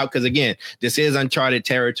 figure this out. Because, again, this is uncharted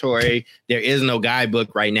territory. There is no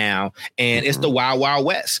guidebook right now. And it's the Wild Wild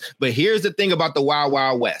West. But here's the thing about the Wild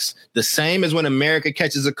Wild West. The same as when America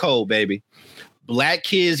catches a cold, baby. Black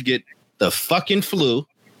kids get the fucking flu,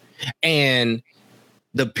 and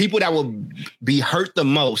the people that will be hurt the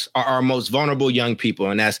most are our most vulnerable young people.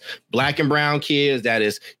 And that's Black and brown kids. That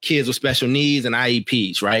is kids with special needs and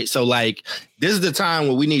IEPs, right? So this is the time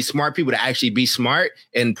where we need smart people to actually be smart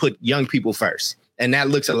and put young people first. And that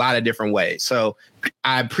looks a lot of different ways. So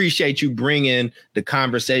I appreciate you bringing the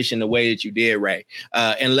conversation the way that you did, Ray,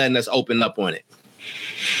 and letting us open up on it.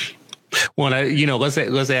 Well,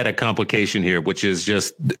 let's add a complication here, which is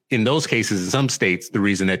just in those cases, in some states, the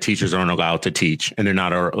reason that teachers aren't allowed to teach and they're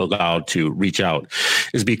not allowed to reach out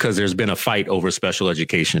is because there's been a fight over special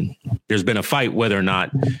education. There's been a fight whether or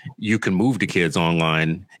not you can move the kids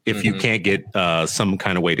online if you can't get some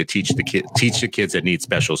kind of way to teach the kids that need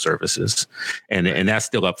special services. And that's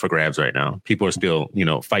still up for grabs right now. People are still,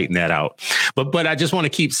 fighting that out. But I just want to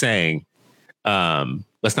keep saying,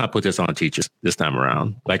 let's not put this on teachers this time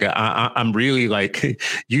around. Like I'm really in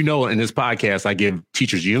this podcast, I give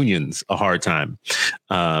teachers unions a hard time.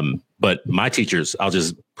 But my teachers, I'll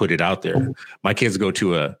just put it out there. My kids go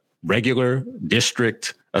to a regular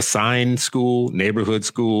district assigned school, neighborhood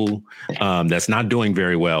school, that's not doing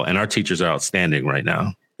very well. And our teachers are outstanding right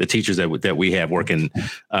now. The teachers that we have working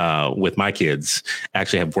with my kids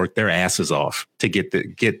actually have worked their asses off to get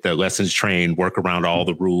the lessons trained, work around all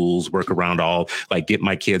the rules, work around get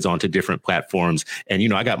my kids onto different platforms. And,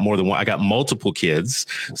 I got more than one. I got multiple kids.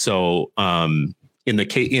 So in the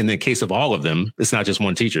case of all of them, it's not just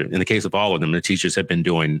one teacher. In the case of all of them, the teachers have been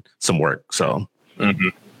doing some work. So.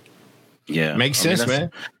 Yeah. Makes sense, man.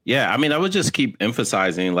 Yeah. I mean, I would just keep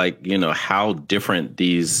emphasizing how different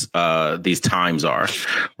these times are.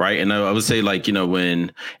 Right. And I would say and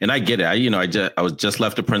I get it, I was just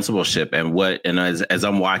left a principalship and as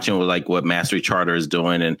I'm watching what Mastery Charter is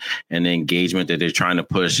doing and the engagement that they're trying to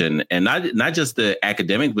push and not just the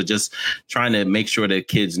academic, but just trying to make sure that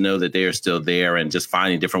kids know that they are still there and just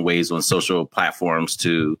finding different ways on social platforms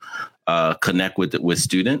to connect with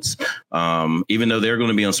students. Even though they're going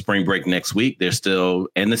to be on spring break next week, they're still,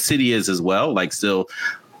 and the city is as well, like still,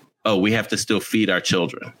 we have to still feed our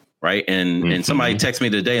children. Right. And somebody texted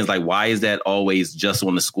me today and was like, why is that always just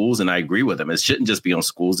on the schools? And I agree with them. It shouldn't just be on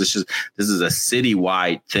schools. This is a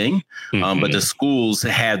citywide thing. But the schools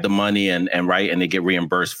have the money and they get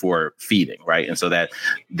reimbursed for feeding. Right. And so that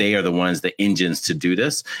they are the ones, the engines to do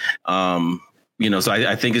this. So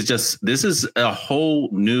I think this is a whole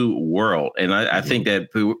new world. And I think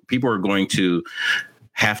that people are going to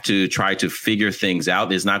have to try to figure things out.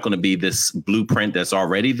 There's not going to be this blueprint that's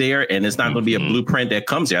already there, and it's not going to be a blueprint that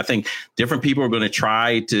comes here. I think different people are going to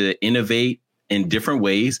try to innovate in different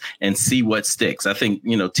ways and see what sticks. I think,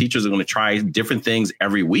 teachers are going to try different things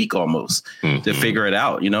every week almost to figure it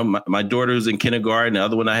out. My daughter's in kindergarten, the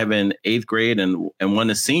other one I have in 8th grade and one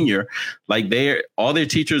is senior. Like all their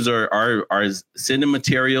teachers are sending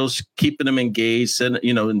materials, keeping them engaged,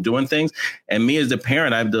 and doing things. And me as the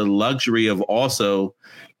parent, I have the luxury of also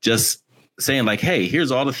just saying like, hey, here's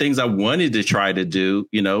all the things I wanted to try to do,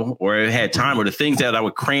 or I had time, or the things that I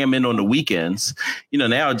would cram in on the weekends,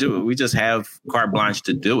 now I do it. We just have carte blanche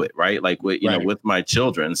to do it. Right. Like with, with my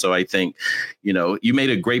children. So I think, you made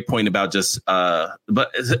a great point about just our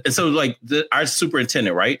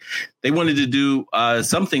superintendent, right. They wanted to do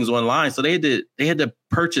some things online. So they had to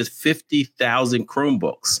purchase 50,000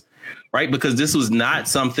 Chromebooks. Right, because this was not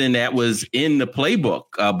something that was in the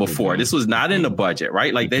playbook before. This was not in the budget,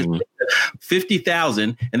 right? Like there's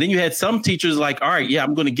 50,000, and then you had some teachers like, all right, yeah,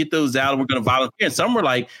 I'm going to get those out, and we're going to volunteer. And some were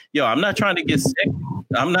like, yo, I'm not trying to get sick.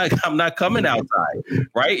 I'm not coming outside,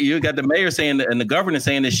 right? You got the mayor saying, and the governor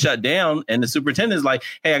saying it's shut down, and the superintendent is like,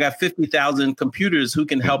 hey, I got 50,000 computers. Who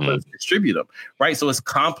can help us distribute them, right? So it's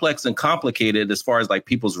complex and complicated as far as like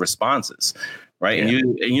people's responses. Right. Yeah.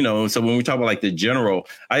 And so when we talk about like the general,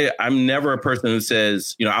 I'm never a person who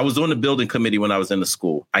says, I was on the building committee when I was in the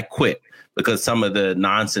school. I quit because some of the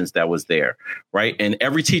nonsense that was there. Right. And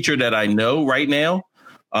every teacher that I know right now,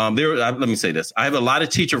 let me say this. I have a lot of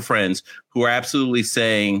teacher friends who are absolutely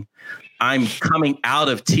saying I'm coming out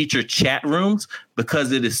of teacher chat rooms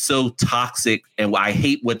because it is so toxic. And I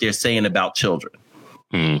hate what they're saying about children.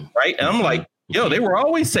 Right. And I'm like, they were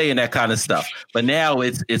always saying that kind of stuff, but now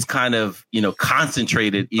it's kind of,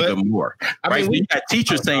 concentrated even more. Right. So you got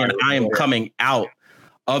teachers saying I am coming out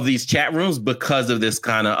of these chat rooms because of this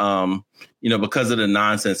kind of, because of the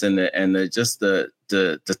nonsense and the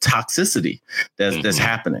toxicity that's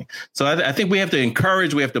happening. So I think we have to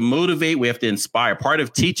encourage, we have to motivate, we have to inspire. Part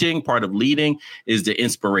of teaching, part of leading is the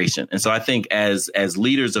inspiration. And so I think as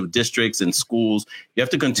leaders of districts and schools, you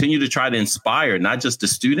have to continue to try to inspire not just the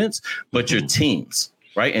students, but your teams.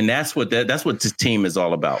 Right. And that's what this team is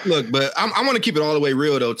all about. Look, but I want to keep it all the way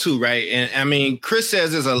real, though, too. Right. And I mean, Chris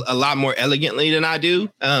says this a lot more elegantly than I do.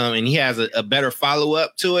 And he has a better follow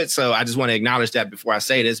up to it. So I just want to acknowledge that before I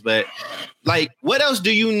say this. But like, what else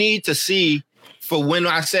do you need to see for when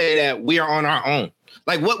I say that we are on our own?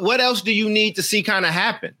 Like, what else do you need to see kind of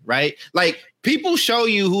happen? Right. Like people show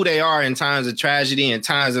you who they are in times of tragedy and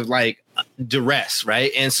times of like duress,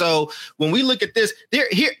 right? And so when we look at this,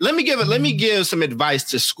 let me give some advice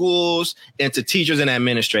to schools and to teachers and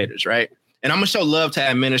administrators, right? And I'm gonna show love to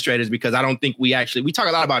administrators because I don't think we talk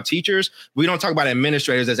a lot about teachers. We don't talk about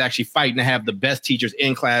administrators that's actually fighting to have the best teachers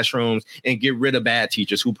in classrooms and get rid of bad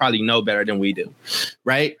teachers who probably know better than we do,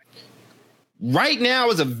 right? Right now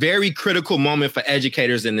is a very critical moment for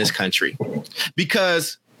educators in this country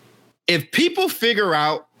because if people figure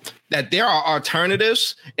out that there are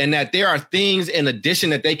alternatives and that there are things in addition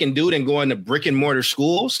that they can do than going to brick and mortar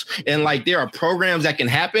schools. And like there are programs that can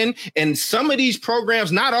happen. And some of these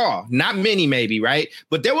programs, not all, not many maybe, right?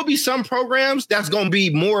 But there will be some programs that's going to be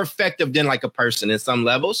more effective than like a person in some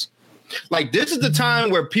levels. Like this is the time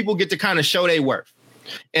where people get to kind of show their worth.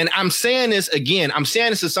 And I'm saying this again, I'm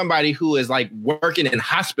saying this to somebody who is like working in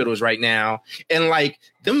hospitals right now. And like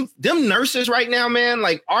them nurses right now, man,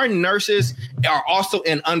 like our nurses are also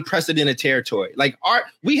in unprecedented territory. Like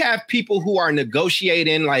we have people who are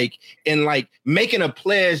negotiating and making a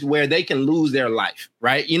pledge where they can lose their life.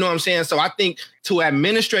 Right. You know what I'm saying? So I think to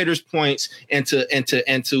administrators' points and to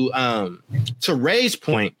Ray's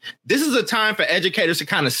point, this is a time for educators to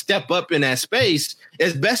kind of step up in that space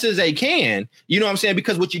as best as they can. You know what I'm saying?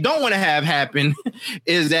 Because what you don't want to have happen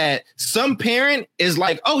is that some parent is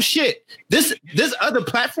like, oh, shit, this other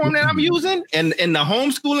platform that I'm using and the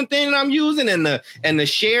homeschooling thing that I'm using and the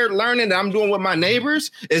shared learning that I'm doing with my neighbors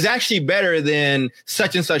is actually better than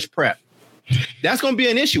such and such prep. That's going to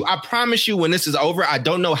be an issue. I promise you when this is over, I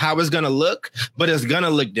don't know how it's going to look, but it's going to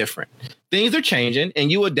look different. Things are changing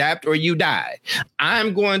and you adapt or you die.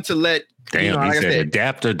 I'm going to let Damn, like he I said, said,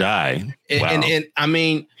 adapt or die. Wow. And I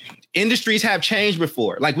mean, industries have changed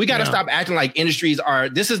before. Like, we got to stop acting like industries are,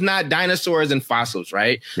 this is not dinosaurs and fossils,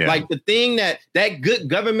 right? Yeah. Like, the thing that good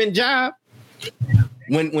government job,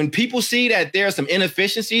 when people see that there are some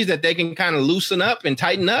inefficiencies that they can kind of loosen up and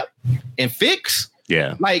tighten up and fix,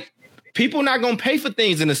 like, people not going to pay for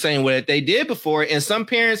things in the same way that they did before. And some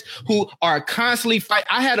parents who are constantly fight.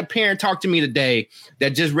 I had a parent talk to me today that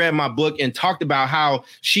just read my book and talked about how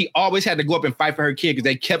she always had to go up and fight for her kid because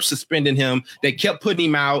they kept suspending him. They kept putting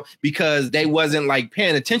him out because they wasn't like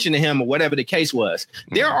paying attention to him or whatever the case was.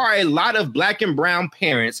 There are a lot of black and brown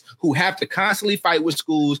parents who have to constantly fight with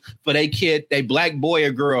schools for their kid, they black boy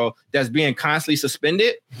or girl that's being constantly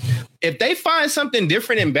suspended. If they find something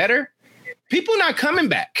different and better, people not coming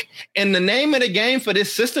back. And the name of the game for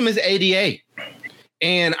this system is ADA.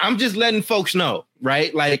 And I'm just letting folks know,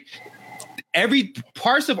 right? Like, every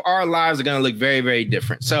parts of our lives are going to look very, very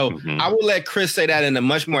different. So I will let Chris say that in a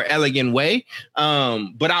much more elegant way.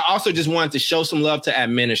 But I also just wanted to show some love to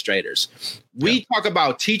administrators. We talk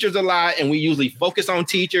about teachers a lot, and we usually focus on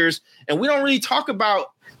teachers, and we don't really talk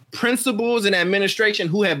about principals and administration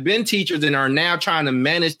who have been teachers and are now trying to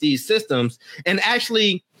manage these systems and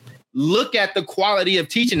actually look at the quality of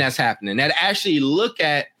teaching that's happening, that actually look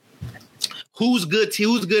at who's good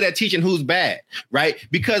at teaching, who's bad, right?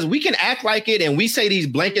 Because we can act like it and we say these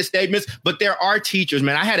blanket statements, but there are teachers,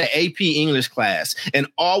 man. I had an AP English class and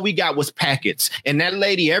all we got was packets. And that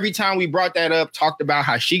lady, every time we brought that up, talked about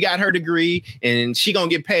how she got her degree and she gonna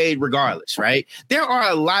get paid regardless, right? There are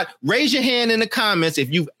a lot. Raise your hand in the comments if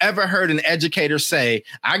you've ever heard an educator say,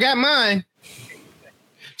 I got mine.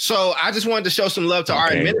 So I just wanted to show some love to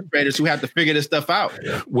our administrators who have to figure this stuff out.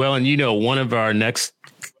 Well, and one of our next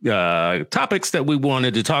topics that we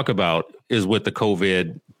wanted to talk about is with the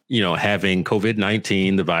COVID, having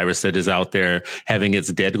COVID-19, the virus that is out there, having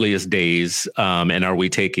its deadliest days. And are we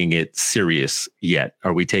taking it serious yet?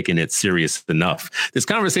 Are we taking it serious enough? This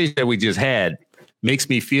conversation that we just had makes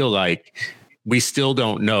me feel like we still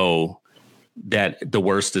don't know that the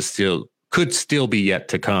worst could still be yet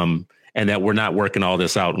to come, and that we're not working all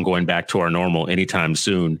this out and going back to our normal anytime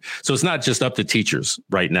soon. So it's not just up to teachers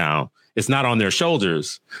right now. It's not on their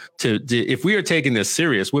shoulders to if we are taking this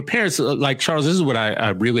serious with parents like Charles, this is what I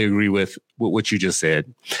really agree with what you just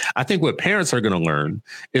said. I think what parents are going to learn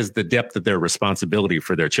is the depth of their responsibility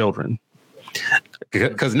for their children.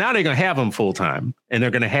 Because now they're going to have them full time and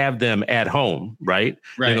they're going to have them at home. Right.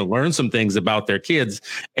 They're going to learn some things about their kids.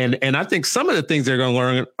 And I think some of the things they're going to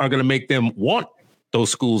learn are going to make them want those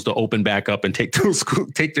schools to open back up and take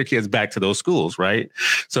their kids back to those schools. Right.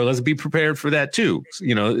 So let's be prepared for that, too.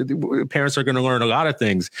 Parents are going to learn a lot of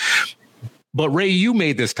things. But Ray, you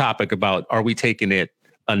made this topic about, are we taking it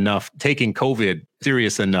enough, taking COVID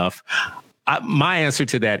serious enough? My answer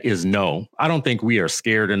to that is no. I don't think we are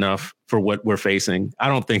scared enough for what we're facing. I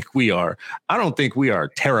don't think we are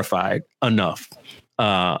terrified enough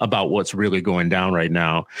about what's really going down right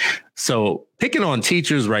now. So picking on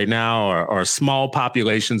teachers right now or small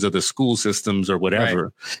populations of the school systems or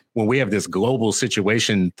whatever, when we have this global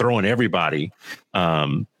situation throwing everybody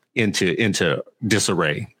into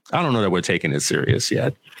disarray, I don't know that we're taking it serious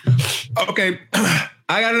yet. Okay.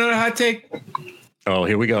 I got another hot take. Oh,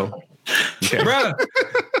 here we go. Okay.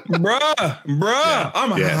 Bruh,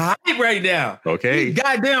 I'm hype right now. Okay. These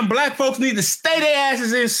goddamn black folks need to stay their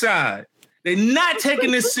asses inside. They're not taking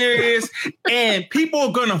this serious, and people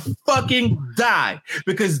are gonna fucking die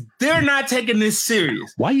because they're not taking this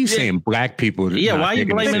serious. Why are you saying black people? Yeah, why are you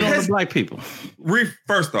blaming on the black people?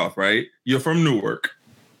 First off, right? You're from Newark.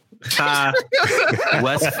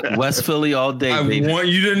 West Philly all day. I want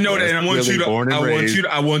you to know that. I want you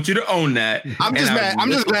to own that. I'm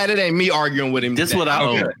just glad it ain't me arguing with him. This is what I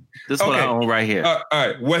own. This is what I own right here. All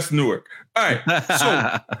right, West Newark. All right.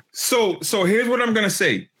 So here's what I'm gonna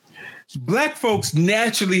say. Black folks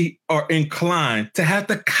naturally are inclined to have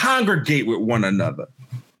to congregate with one another,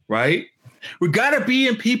 right? We got to be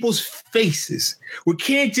in people's faces. We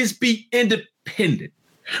can't just be independent.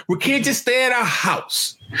 We can't just stay at our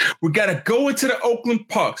house. We got to go into the Oakland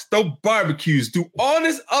parks, throw barbecues, do all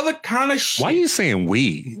this other kind of shit. Why are you saying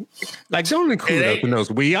we? Like, don't include us in those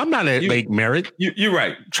we. I'm not at Lake Merritt. You're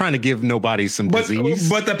right. Trying to give nobody some disease.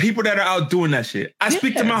 But the people that are out doing that shit. I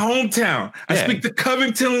speak to my hometown. I speak to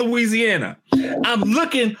Covington, Louisiana. I'm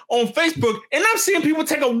looking on Facebook and I'm seeing people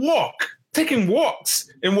taking walks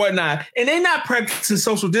and whatnot, and they're not practicing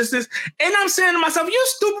social distance. And I'm saying to myself, you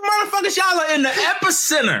stupid motherfuckers, y'all are in the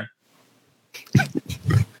epicenter.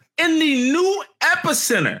 In the new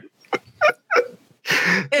epicenter.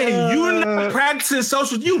 and you're not practicing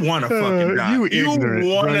social, you want to fucking die. You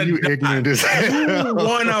ignorant. You ignorant as hell. You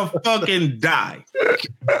want to fucking die.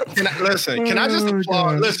 Can I just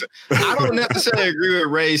applaud? Listen, I don't necessarily agree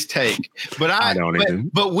with Ray's take, but I don't either.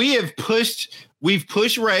 But we've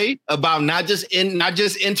pushed Ray about not just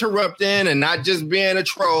interrupting and not just being a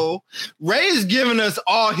troll. Ray is giving us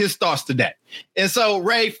all his thoughts today. And so,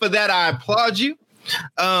 Ray, for that, I applaud you.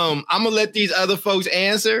 I'm gonna let these other folks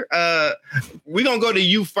answer. We're gonna go to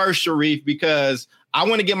you first, Sharif, because I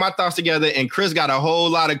want to get my thoughts together, and Chris got a whole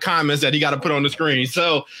lot of comments that he got to put on the screen.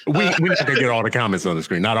 So we're not gonna get all the comments on the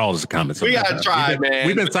screen. Not all the comments. We gotta try, man.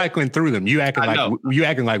 We've been cycling through them. You acting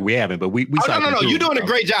like we haven't, but we. No. You're doing a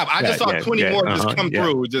great job. I just saw 20 more just come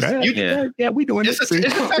through. We doing it.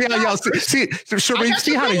 See, Sharif,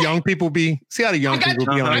 see how the young people be. See how the young people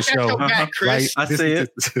be on the show. Chris. I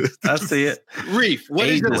see it. Reef, what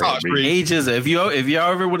is your thoughts, Reef? Ageism. If you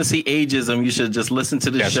ever want to see ageism, you should just listen to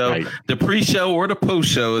the show, the pre-show or the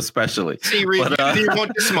post-show, especially. See, Reef, you didn't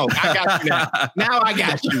want to smoke. I got you now. Now I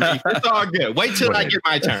got you, Reef. It's all good. Wait till I get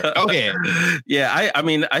my turn. Okay. Yeah,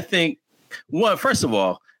 I think, first of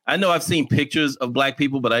all, I know I've seen pictures of Black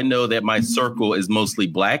people, but I know that my circle is mostly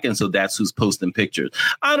Black, and so that's who's posting pictures.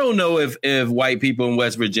 I don't know if white people in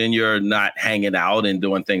West Virginia are not hanging out and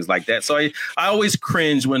doing things like that. So I always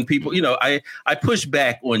cringe when people, I push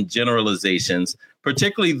back on generalizations,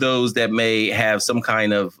 particularly those that may have some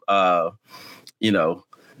kind of,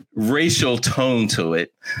 racial tone to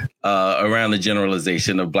it around the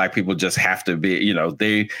generalization of Black people just have to be,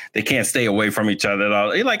 they can't stay away from each other at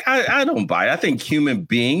all. Like, I don't buy it. I think human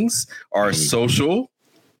beings are social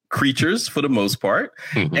creatures for the most part,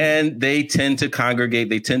 and they tend to congregate.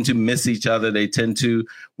 They tend to miss each other. They tend to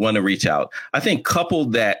want to reach out. I think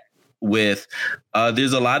coupled that with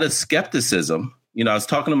there's a lot of skepticism. I was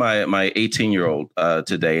talking to my 18-year-old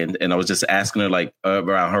today, and I was just asking her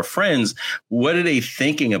around her friends, what are they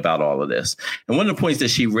thinking about all of this? And one of the points that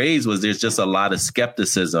she raised was there's just a lot of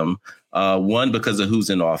skepticism. One, because of who's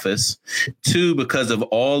in office. Two, because of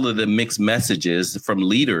all of the mixed messages from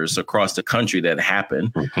leaders across the country that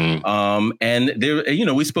happen. And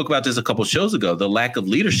there, we spoke about this a couple shows ago, the lack of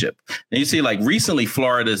leadership. And you see, like recently,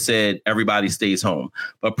 Florida said everybody stays home,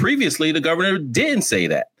 but previously the governor didn't say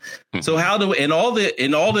that. So how do all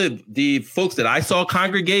the folks that I saw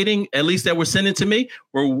congregating, at least that were sending to me,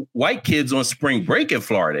 were white kids on spring break in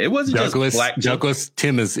Florida. It wasn't just Black. Douglas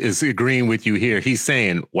Tim is agreeing with you here. He's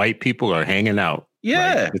saying white people are hanging out.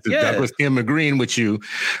 Yeah, right? This is Douglas Tim agreeing with you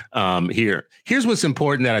here. Here's what's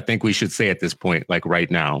important that I think we should say at this point, like right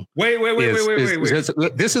now. Wait.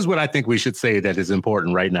 This is what I think we should say that is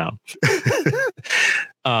important right now.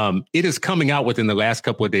 It is coming out within the last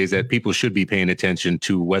couple of days that people should be paying attention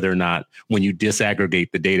to whether or not, when you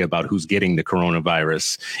disaggregate the data about who's getting the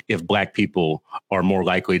coronavirus, if Black people are more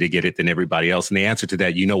likely to get it than everybody else. And the answer to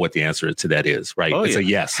that, what the answer to that is, right? Oh, it's a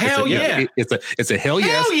yes. Hell yeah. It's a hell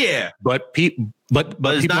yes. Hell yeah. But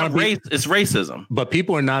it's not race. It's racism. But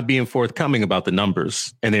people are not being forthcoming about the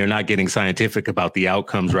numbers, and they're not getting scientific about the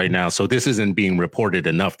outcomes right now. So this isn't being reported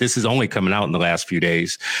enough. This is only coming out in the last few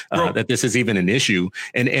days that this is even an issue.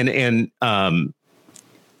 And the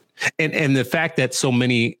fact that so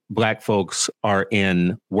many Black folks are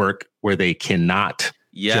in work where they cannot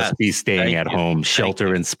just be staying at home,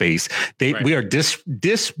 shelter in space. We are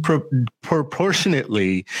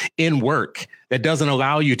disproportionately in work that doesn't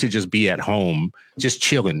allow you to just be at home, just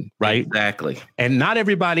chilling, right? Exactly. And not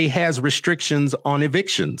everybody has restrictions on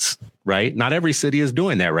evictions, right? Not every city is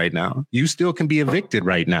doing that right now. You still can be evicted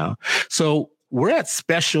right now. So we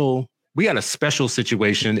got a special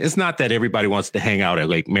situation. It's not that everybody wants to hang out at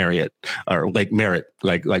Lake Merritt or Lake Merritt.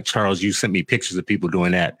 Like Charles, you sent me pictures of people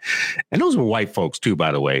doing that. And those were white folks too,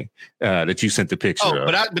 by the way, that you sent the picture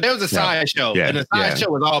of. But there was a side show. And the side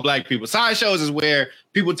show was all Black people. Side shows is where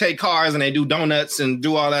people take cars and they do donuts and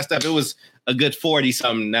do all that stuff. It was a good 40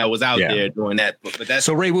 something that was out there doing that. But that's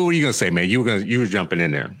so Ray, what were you gonna say, man? You were jumping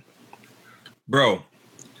in there. Bro,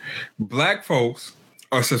 Black folks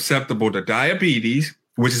are susceptible to diabetes,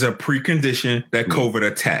 which is a precondition that COVID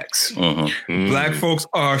attacks. Black folks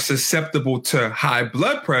are susceptible to high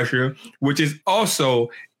blood pressure, which is also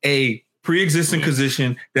a pre-existing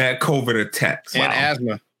condition that COVID attacks. And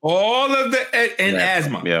asthma. All of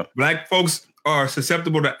asthma. Yeah. Black folks are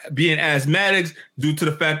susceptible to being asthmatics due to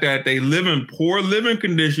the fact that they live in poor living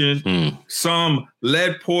conditions, some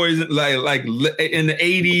lead poison, like in the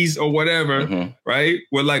 80s or whatever, right?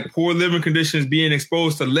 With like poor living conditions, being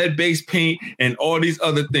exposed to lead-based paint and all these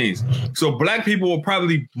other things. So Black people are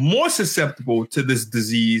probably more susceptible to this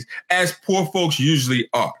disease as poor folks usually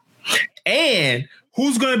are. And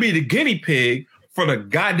who's going to be the guinea pig for the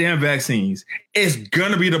goddamn vaccines is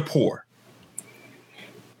gonna be the poor.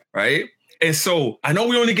 Right? And so I know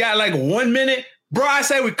we only got like 1 minute. Bro, I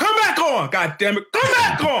say we come back on. God damn it. Come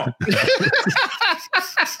back on.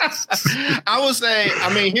 I would say,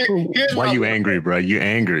 I mean, here's why you angry, bro? You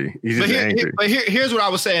angry. You just angry. But here's what I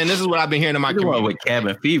was saying. This is what I've been hearing in my community. With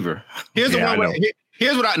cabin fever. Here's the one.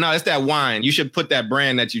 Here's what no, it's that wine. You should put that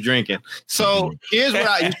brand that you're drinking. So here's what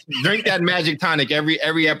I drink that magic tonic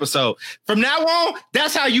every episode. From now on,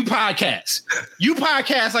 that's how you podcast. You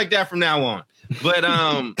podcast like that from now on. But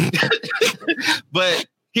but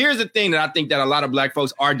here's the thing that I think that a lot of black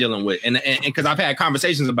folks are dealing with, and because I've had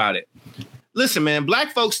conversations about it. Listen, man,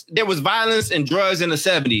 black folks, there was violence and drugs in the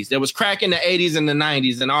 70s. There was crack in the 80s and the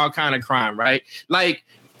 90s and all kind of crime, right? Like,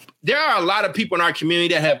 there are a lot of people in our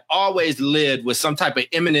community that have always lived with some type of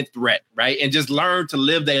imminent threat, right? And just learned to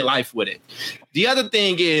live their life with it. The other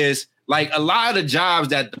thing is, like, a lot of the jobs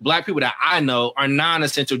that the black people that I know are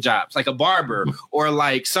non-essential jobs, like a barber or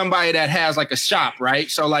like somebody that has like a shop,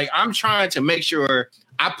 right? So like, I'm trying to make sure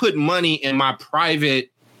I put money in my private,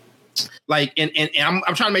 like, and I'm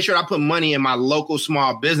trying to make sure I put money in my local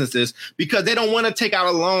small businesses because they don't want to take out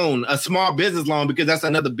a loan, a small business loan, because that's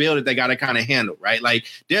another bill that they got to kind of handle, right? Like,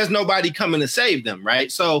 there's nobody coming to save them, right?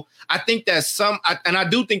 So I think that I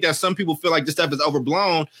do think that some people feel like this stuff is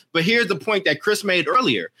overblown, but here's the point that Chris made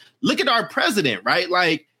earlier. Look at our president, right?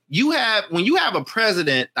 Like, when you have a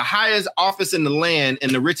president, the highest office in the land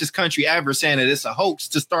in the richest country ever, saying that it's a hoax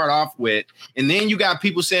to start off with, and then you got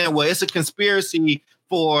people saying, well, it's a conspiracy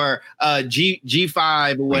for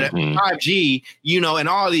G5 or whatever, 5G, and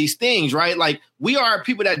all these things, right? Like, we are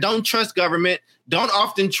people that don't trust government, don't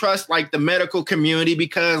often trust like the medical community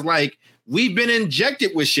because like we've been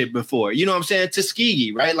injected with shit before, you know what I'm saying?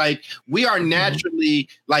 Tuskegee, right? Like, we are naturally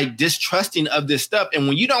like distrusting of this stuff. And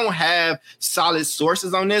when you don't have solid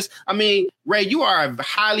sources on this, I mean, Ray, you are a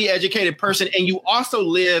highly educated person and you also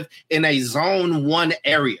live in a zone 1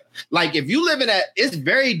 area. Like, if you live in it's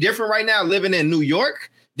very different right now living in New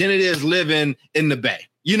York than it is living in the Bay.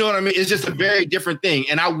 You know what I mean? It's just a very different thing.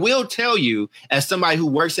 And I will tell you, as somebody who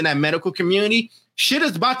works in that medical community, shit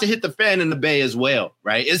is about to hit the fan in the Bay as well,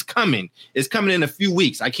 right? It's coming. It's coming in a few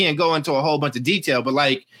weeks. I can't go into a whole bunch of detail, but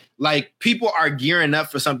like people are gearing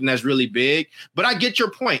up for something that's really big. But I get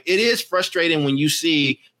your point. It is frustrating when you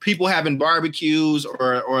see people having barbecues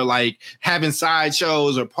or like having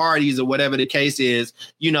sideshows or parties or whatever the case is,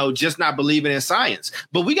 just not believing in science.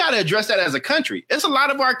 But we got to address that as a country. It's a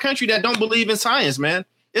lot of our country that don't believe in science, man.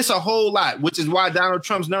 It's a whole lot, which is why Donald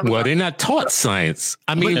Trump's numbers. Well, they're not taught science.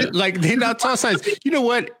 I mean, they're not taught science. You know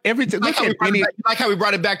what? Like how we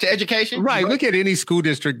brought it back to education, right? Look at any school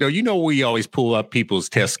district, though. We always pull up people's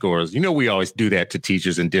test scores. We always do that to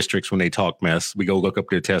teachers in districts when they talk mess. We go look up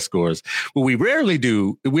their test scores. What we rarely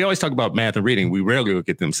do, we always talk about math and reading. We rarely look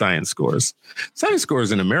at them science scores. Science scores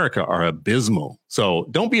in America are abysmal. So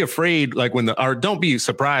don't be afraid, don't be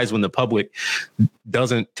surprised when the public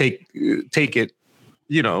doesn't take it.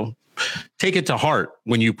 Take it to heart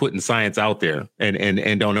when you putting science out there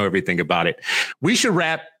and don't know everything about it. We should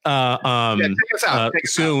wrap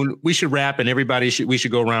soon. We should wrap, and we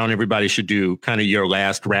should go around. Everybody should do kind of your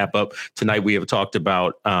last wrap up. Tonight we have talked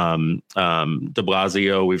about de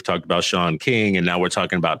Blasio. We've talked about Shaun King, and now we're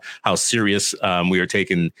talking about how serious we are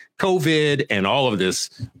taking COVID, and all of this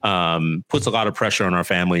puts a lot of pressure on our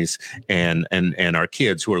families and our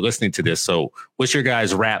kids who are listening to this. So what's your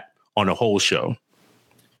guys' wrap on the whole show?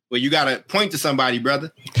 Well, you got to point to somebody,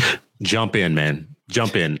 brother. Jump in, man.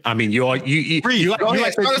 Jump in. I mean, you like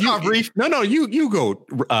brief. No, you go,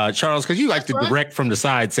 Charles, because you like to direct from the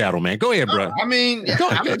side saddle, man. Go ahead, bro. I mean,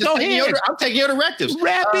 I'm taking your directives.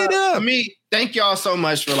 Wrap it up. I mean, thank y'all so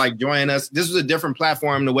much for joining us. This was a different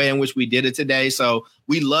platform, the way in which we did it today. So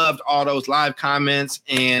we loved all those live comments,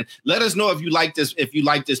 and let us know if you like this. If you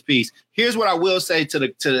like this piece, here's what I will say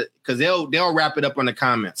because they'll wrap it up on the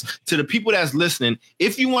comments. To the people that's listening,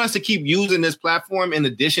 if you want us to keep using this platform in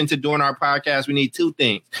addition to doing our podcast, we need 2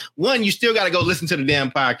 things. One, you still got to go listen to the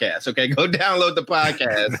damn podcast. Okay, go download the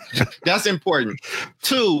podcast. That's important.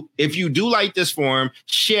 2, if you do like this forum,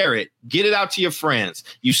 share it. Get it out to your friends.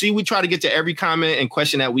 You see, we try to get to every comment and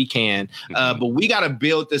question that we can, but we got to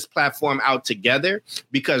build this platform out together,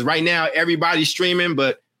 because right now everybody's streaming,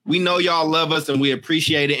 but we know y'all love us and we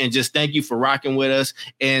appreciate it. And just thank you for rocking with us.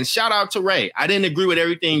 And shout out to Ray. I didn't agree with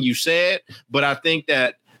everything you said, but I think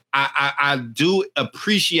that I do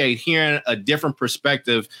appreciate hearing a different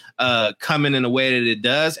perspective coming in the way that it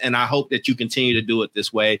does. And I hope that you continue to do it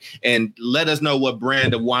this way. And let us know what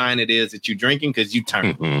brand of wine it is that you're drinking, because you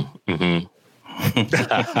turn.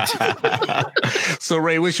 So,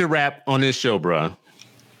 Ray, what's your wrap on this show, bro?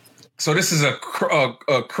 So this is a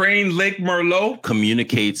Crane Lake Merlot.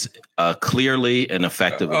 Communicates clearly and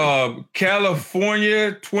effectively.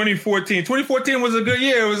 California, 2014. 2014 was a good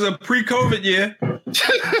year. It was a pre-COVID year.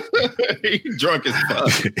 He drunk as fuck.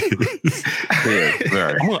 Yeah,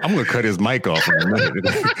 I'm gonna cut his mic off in a minute.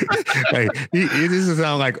 Like, it doesn't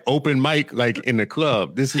sound like open mic like in the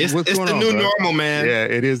club. This is what's going on. It's the new bro. normal, man. Yeah,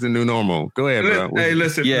 it is the new normal. Go ahead, bro. Hey,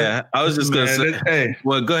 listen. Yeah, I was just gonna say. Hey,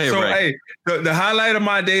 well, go ahead, so Ray. hey, the highlight of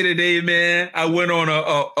my day today, man. I went on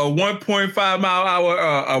a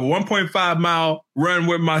 1.5 mile run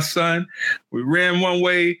with my son. We ran one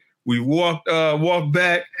way. We walked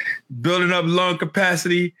back, building up lung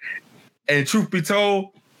capacity. And truth be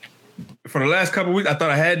told, for the last couple of weeks, I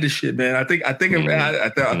thought I had this shit, man. I thought I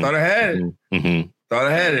had it. Mm-hmm. Thought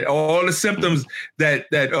I had it. All the symptoms that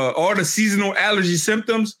all the seasonal allergy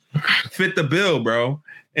symptoms fit the bill, bro.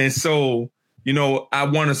 And so, you know, I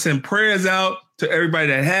want to send prayers out to everybody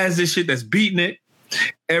that has this shit, that's beating it,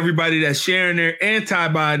 everybody that's sharing their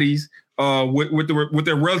antibodies with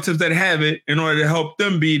their relatives that have it in order to help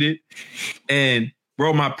them beat it. And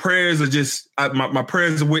bro, my prayers are just my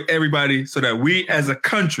prayers are with everybody so that we as a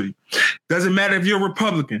country, doesn't matter if you're a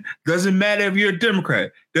Republican, doesn't matter if you're a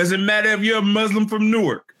Democrat, doesn't matter if you're a Muslim from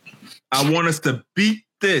Newark. I want us to beat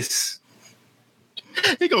this.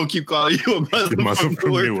 He gonna keep calling you a Muslim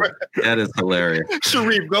from Newark. That is hilarious.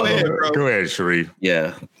 Sharif, go ahead, bro. Go ahead, Sharif.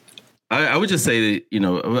 Yeah, I would just say that, you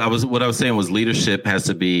know, what I was saying was leadership has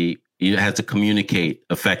to be, you have to communicate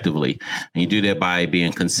effectively, and you do that by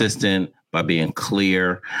being consistent, by being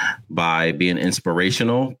clear, by being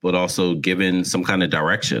inspirational, but also giving some kind of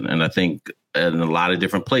direction. And I think in a lot of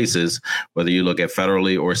different places, whether you look at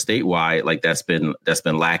federally or statewide, like that's been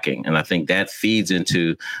lacking. And I think that feeds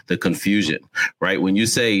into the confusion, right? When you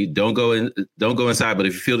say don't go inside, but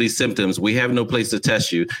if you feel these symptoms, we have no place to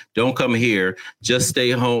test you. Don't come here, just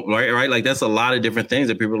stay home, right? Like that's a lot of different things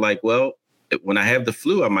that people are like, well, when I have the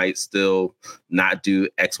flu, I might still not do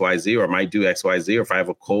XYZ, or I might do XYZ, or if I have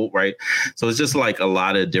a cold, right? So it's just like a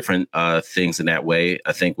lot of different things in that way.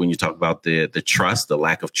 I think when you talk about the trust, the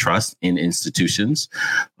lack of trust in institutions,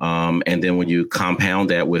 and then when you compound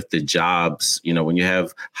that with the jobs, you know, when you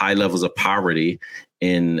have high levels of poverty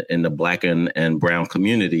in the Black and brown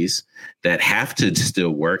communities that have to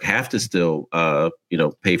still work, have to still,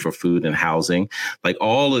 pay for food and housing, like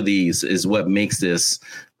all of these is what makes this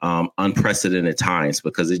unprecedented times,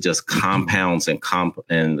 because it just compounds and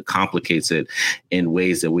complicates it in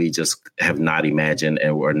ways that we just have not imagined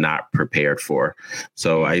and were not prepared for.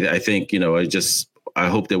 So I think, you know, I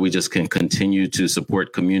hope that we just can continue to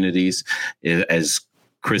support communities. As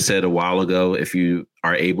Chris said a while ago, if you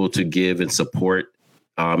are able to give and support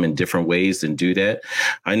in different ways and do that.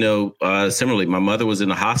 I know similarly, my mother was in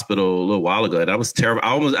the hospital a little while ago, and I was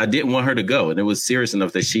terrible. I didn't want her to go, and it was serious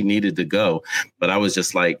enough that she needed to go. But I was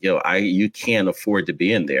just like, you can't afford to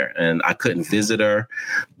be in there, and I couldn't visit her.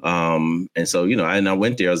 And so, you know, I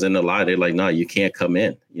went there. I was in the line. They're like, no, you can't come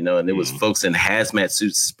in. You know, and there was folks in hazmat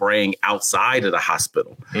suits spraying outside of the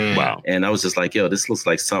hospital. Wow. And I was just like, this looks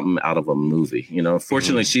like something out of a movie. You know,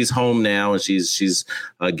 fortunately, she's home now, and she's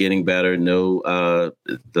getting better. No,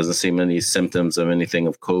 doesn't seem any symptoms of anything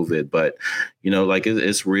of COVID, but, you know, like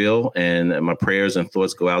it's real. And my prayers and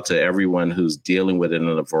thoughts go out to everyone who's dealing with it in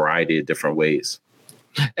a variety of different ways.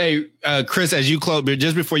 Hey, Chris, as you close, but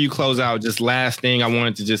just before you close out, just last thing I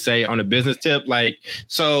wanted to just say on a business tip,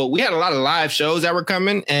 so we had a lot of live shows that were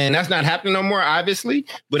coming, and that's not happening no more, obviously.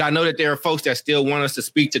 But I know that there are folks that still want us to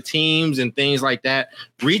speak to teams and things like that.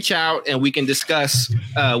 Reach out and we can discuss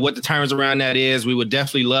what the terms around that is. We would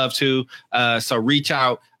definitely love to. So reach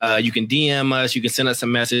out. You can DM us. You can send us a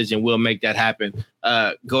message, and we'll make that happen.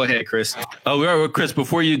 Go ahead, Chris. Oh, Chris,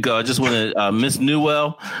 before you go, I just want to Miss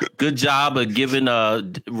Newell, good job of giving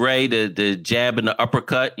Ray the jab and the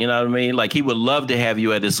uppercut. You know what I mean? Like, he would love to have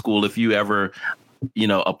you at his school if you ever, you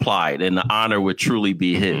know, applied, and the honor would truly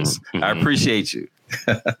be his. I appreciate you.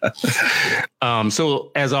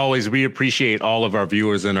 So as always, we appreciate all of our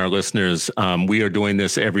viewers and our listeners. We are doing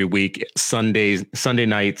this every week, Sunday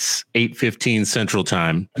nights, 8:15 Central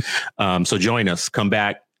Time. So join us, come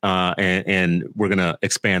back. And we're going to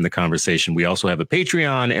expand the conversation. We also have a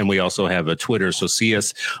Patreon, and we also have a Twitter. So see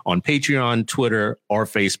us on Patreon, Twitter, or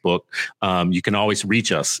Facebook. You can always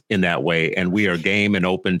reach us in that way. And we are game and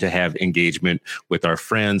open to have engagement with our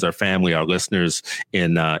friends, our family, our listeners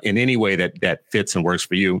in any way that fits and works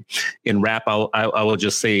for you. In wrap, I will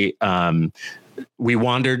just say, we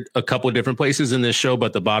wandered a couple of different places in this show,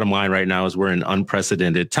 but the bottom line right now is we're in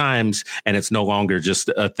unprecedented times, and it's no longer just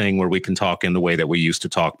a thing where we can talk in the way that we used to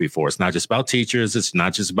talk before. It's not just about teachers. It's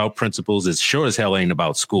not just about principals. It sure as hell ain't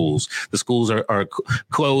about schools. The schools are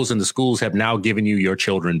closed, and the schools have now given you your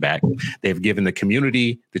children back. They've given the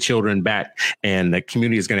community the children back, and the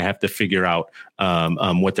community is going to have to figure out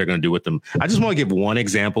what they're going to do with them. I just want to give one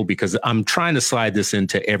example because I'm trying to slide this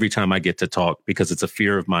into every time I get to talk because it's a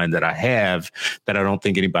fear of mine that I have that I don't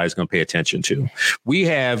think anybody's going to pay attention to. We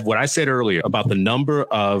have what I said earlier about the number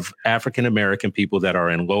of African-American people that are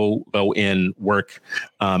in low end work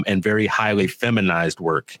and very highly feminized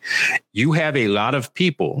work. You have a lot of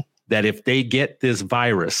people that if they get this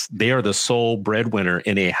virus, they are the sole breadwinner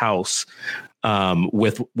in a house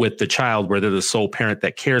with the child, where they're the sole parent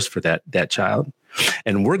that cares for that child.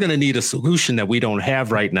 And we're going to need a solution that we don't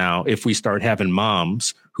have right now if we start having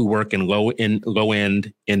moms who work in low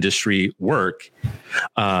end industry work.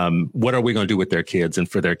 What are we going to do with their kids and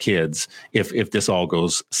for their kids if this all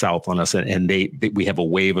goes south on us and we have a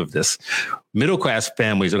wave of this? Middle class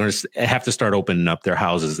families are going to have to start opening up their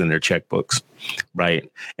houses and their checkbooks, right?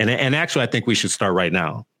 And actually, I think we should start right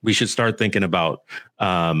now. We should start thinking about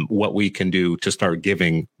what we can do to start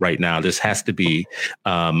giving right now. This has to be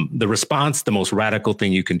the response. The most radical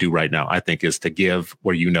thing you can do right now, I think, is to give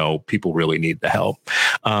where you know people really need the help.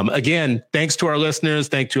 Again, thanks to our listeners.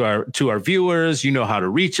 Thanks to our viewers. You know how to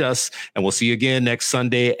reach us, and we'll see you again next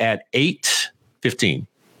Sunday at 8:15.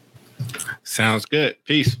 Sounds good.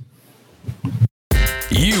 Peace.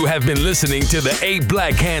 You have been listening to the 8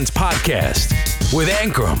 Black Hands podcast with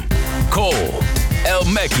Ankrum, Cole, El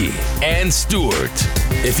Mekki, and Stewart.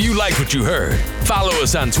 If you like what you heard, follow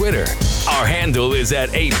us on Twitter. Our handle is at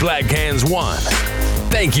 8BlackHands1.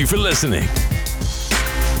 Thank you for listening.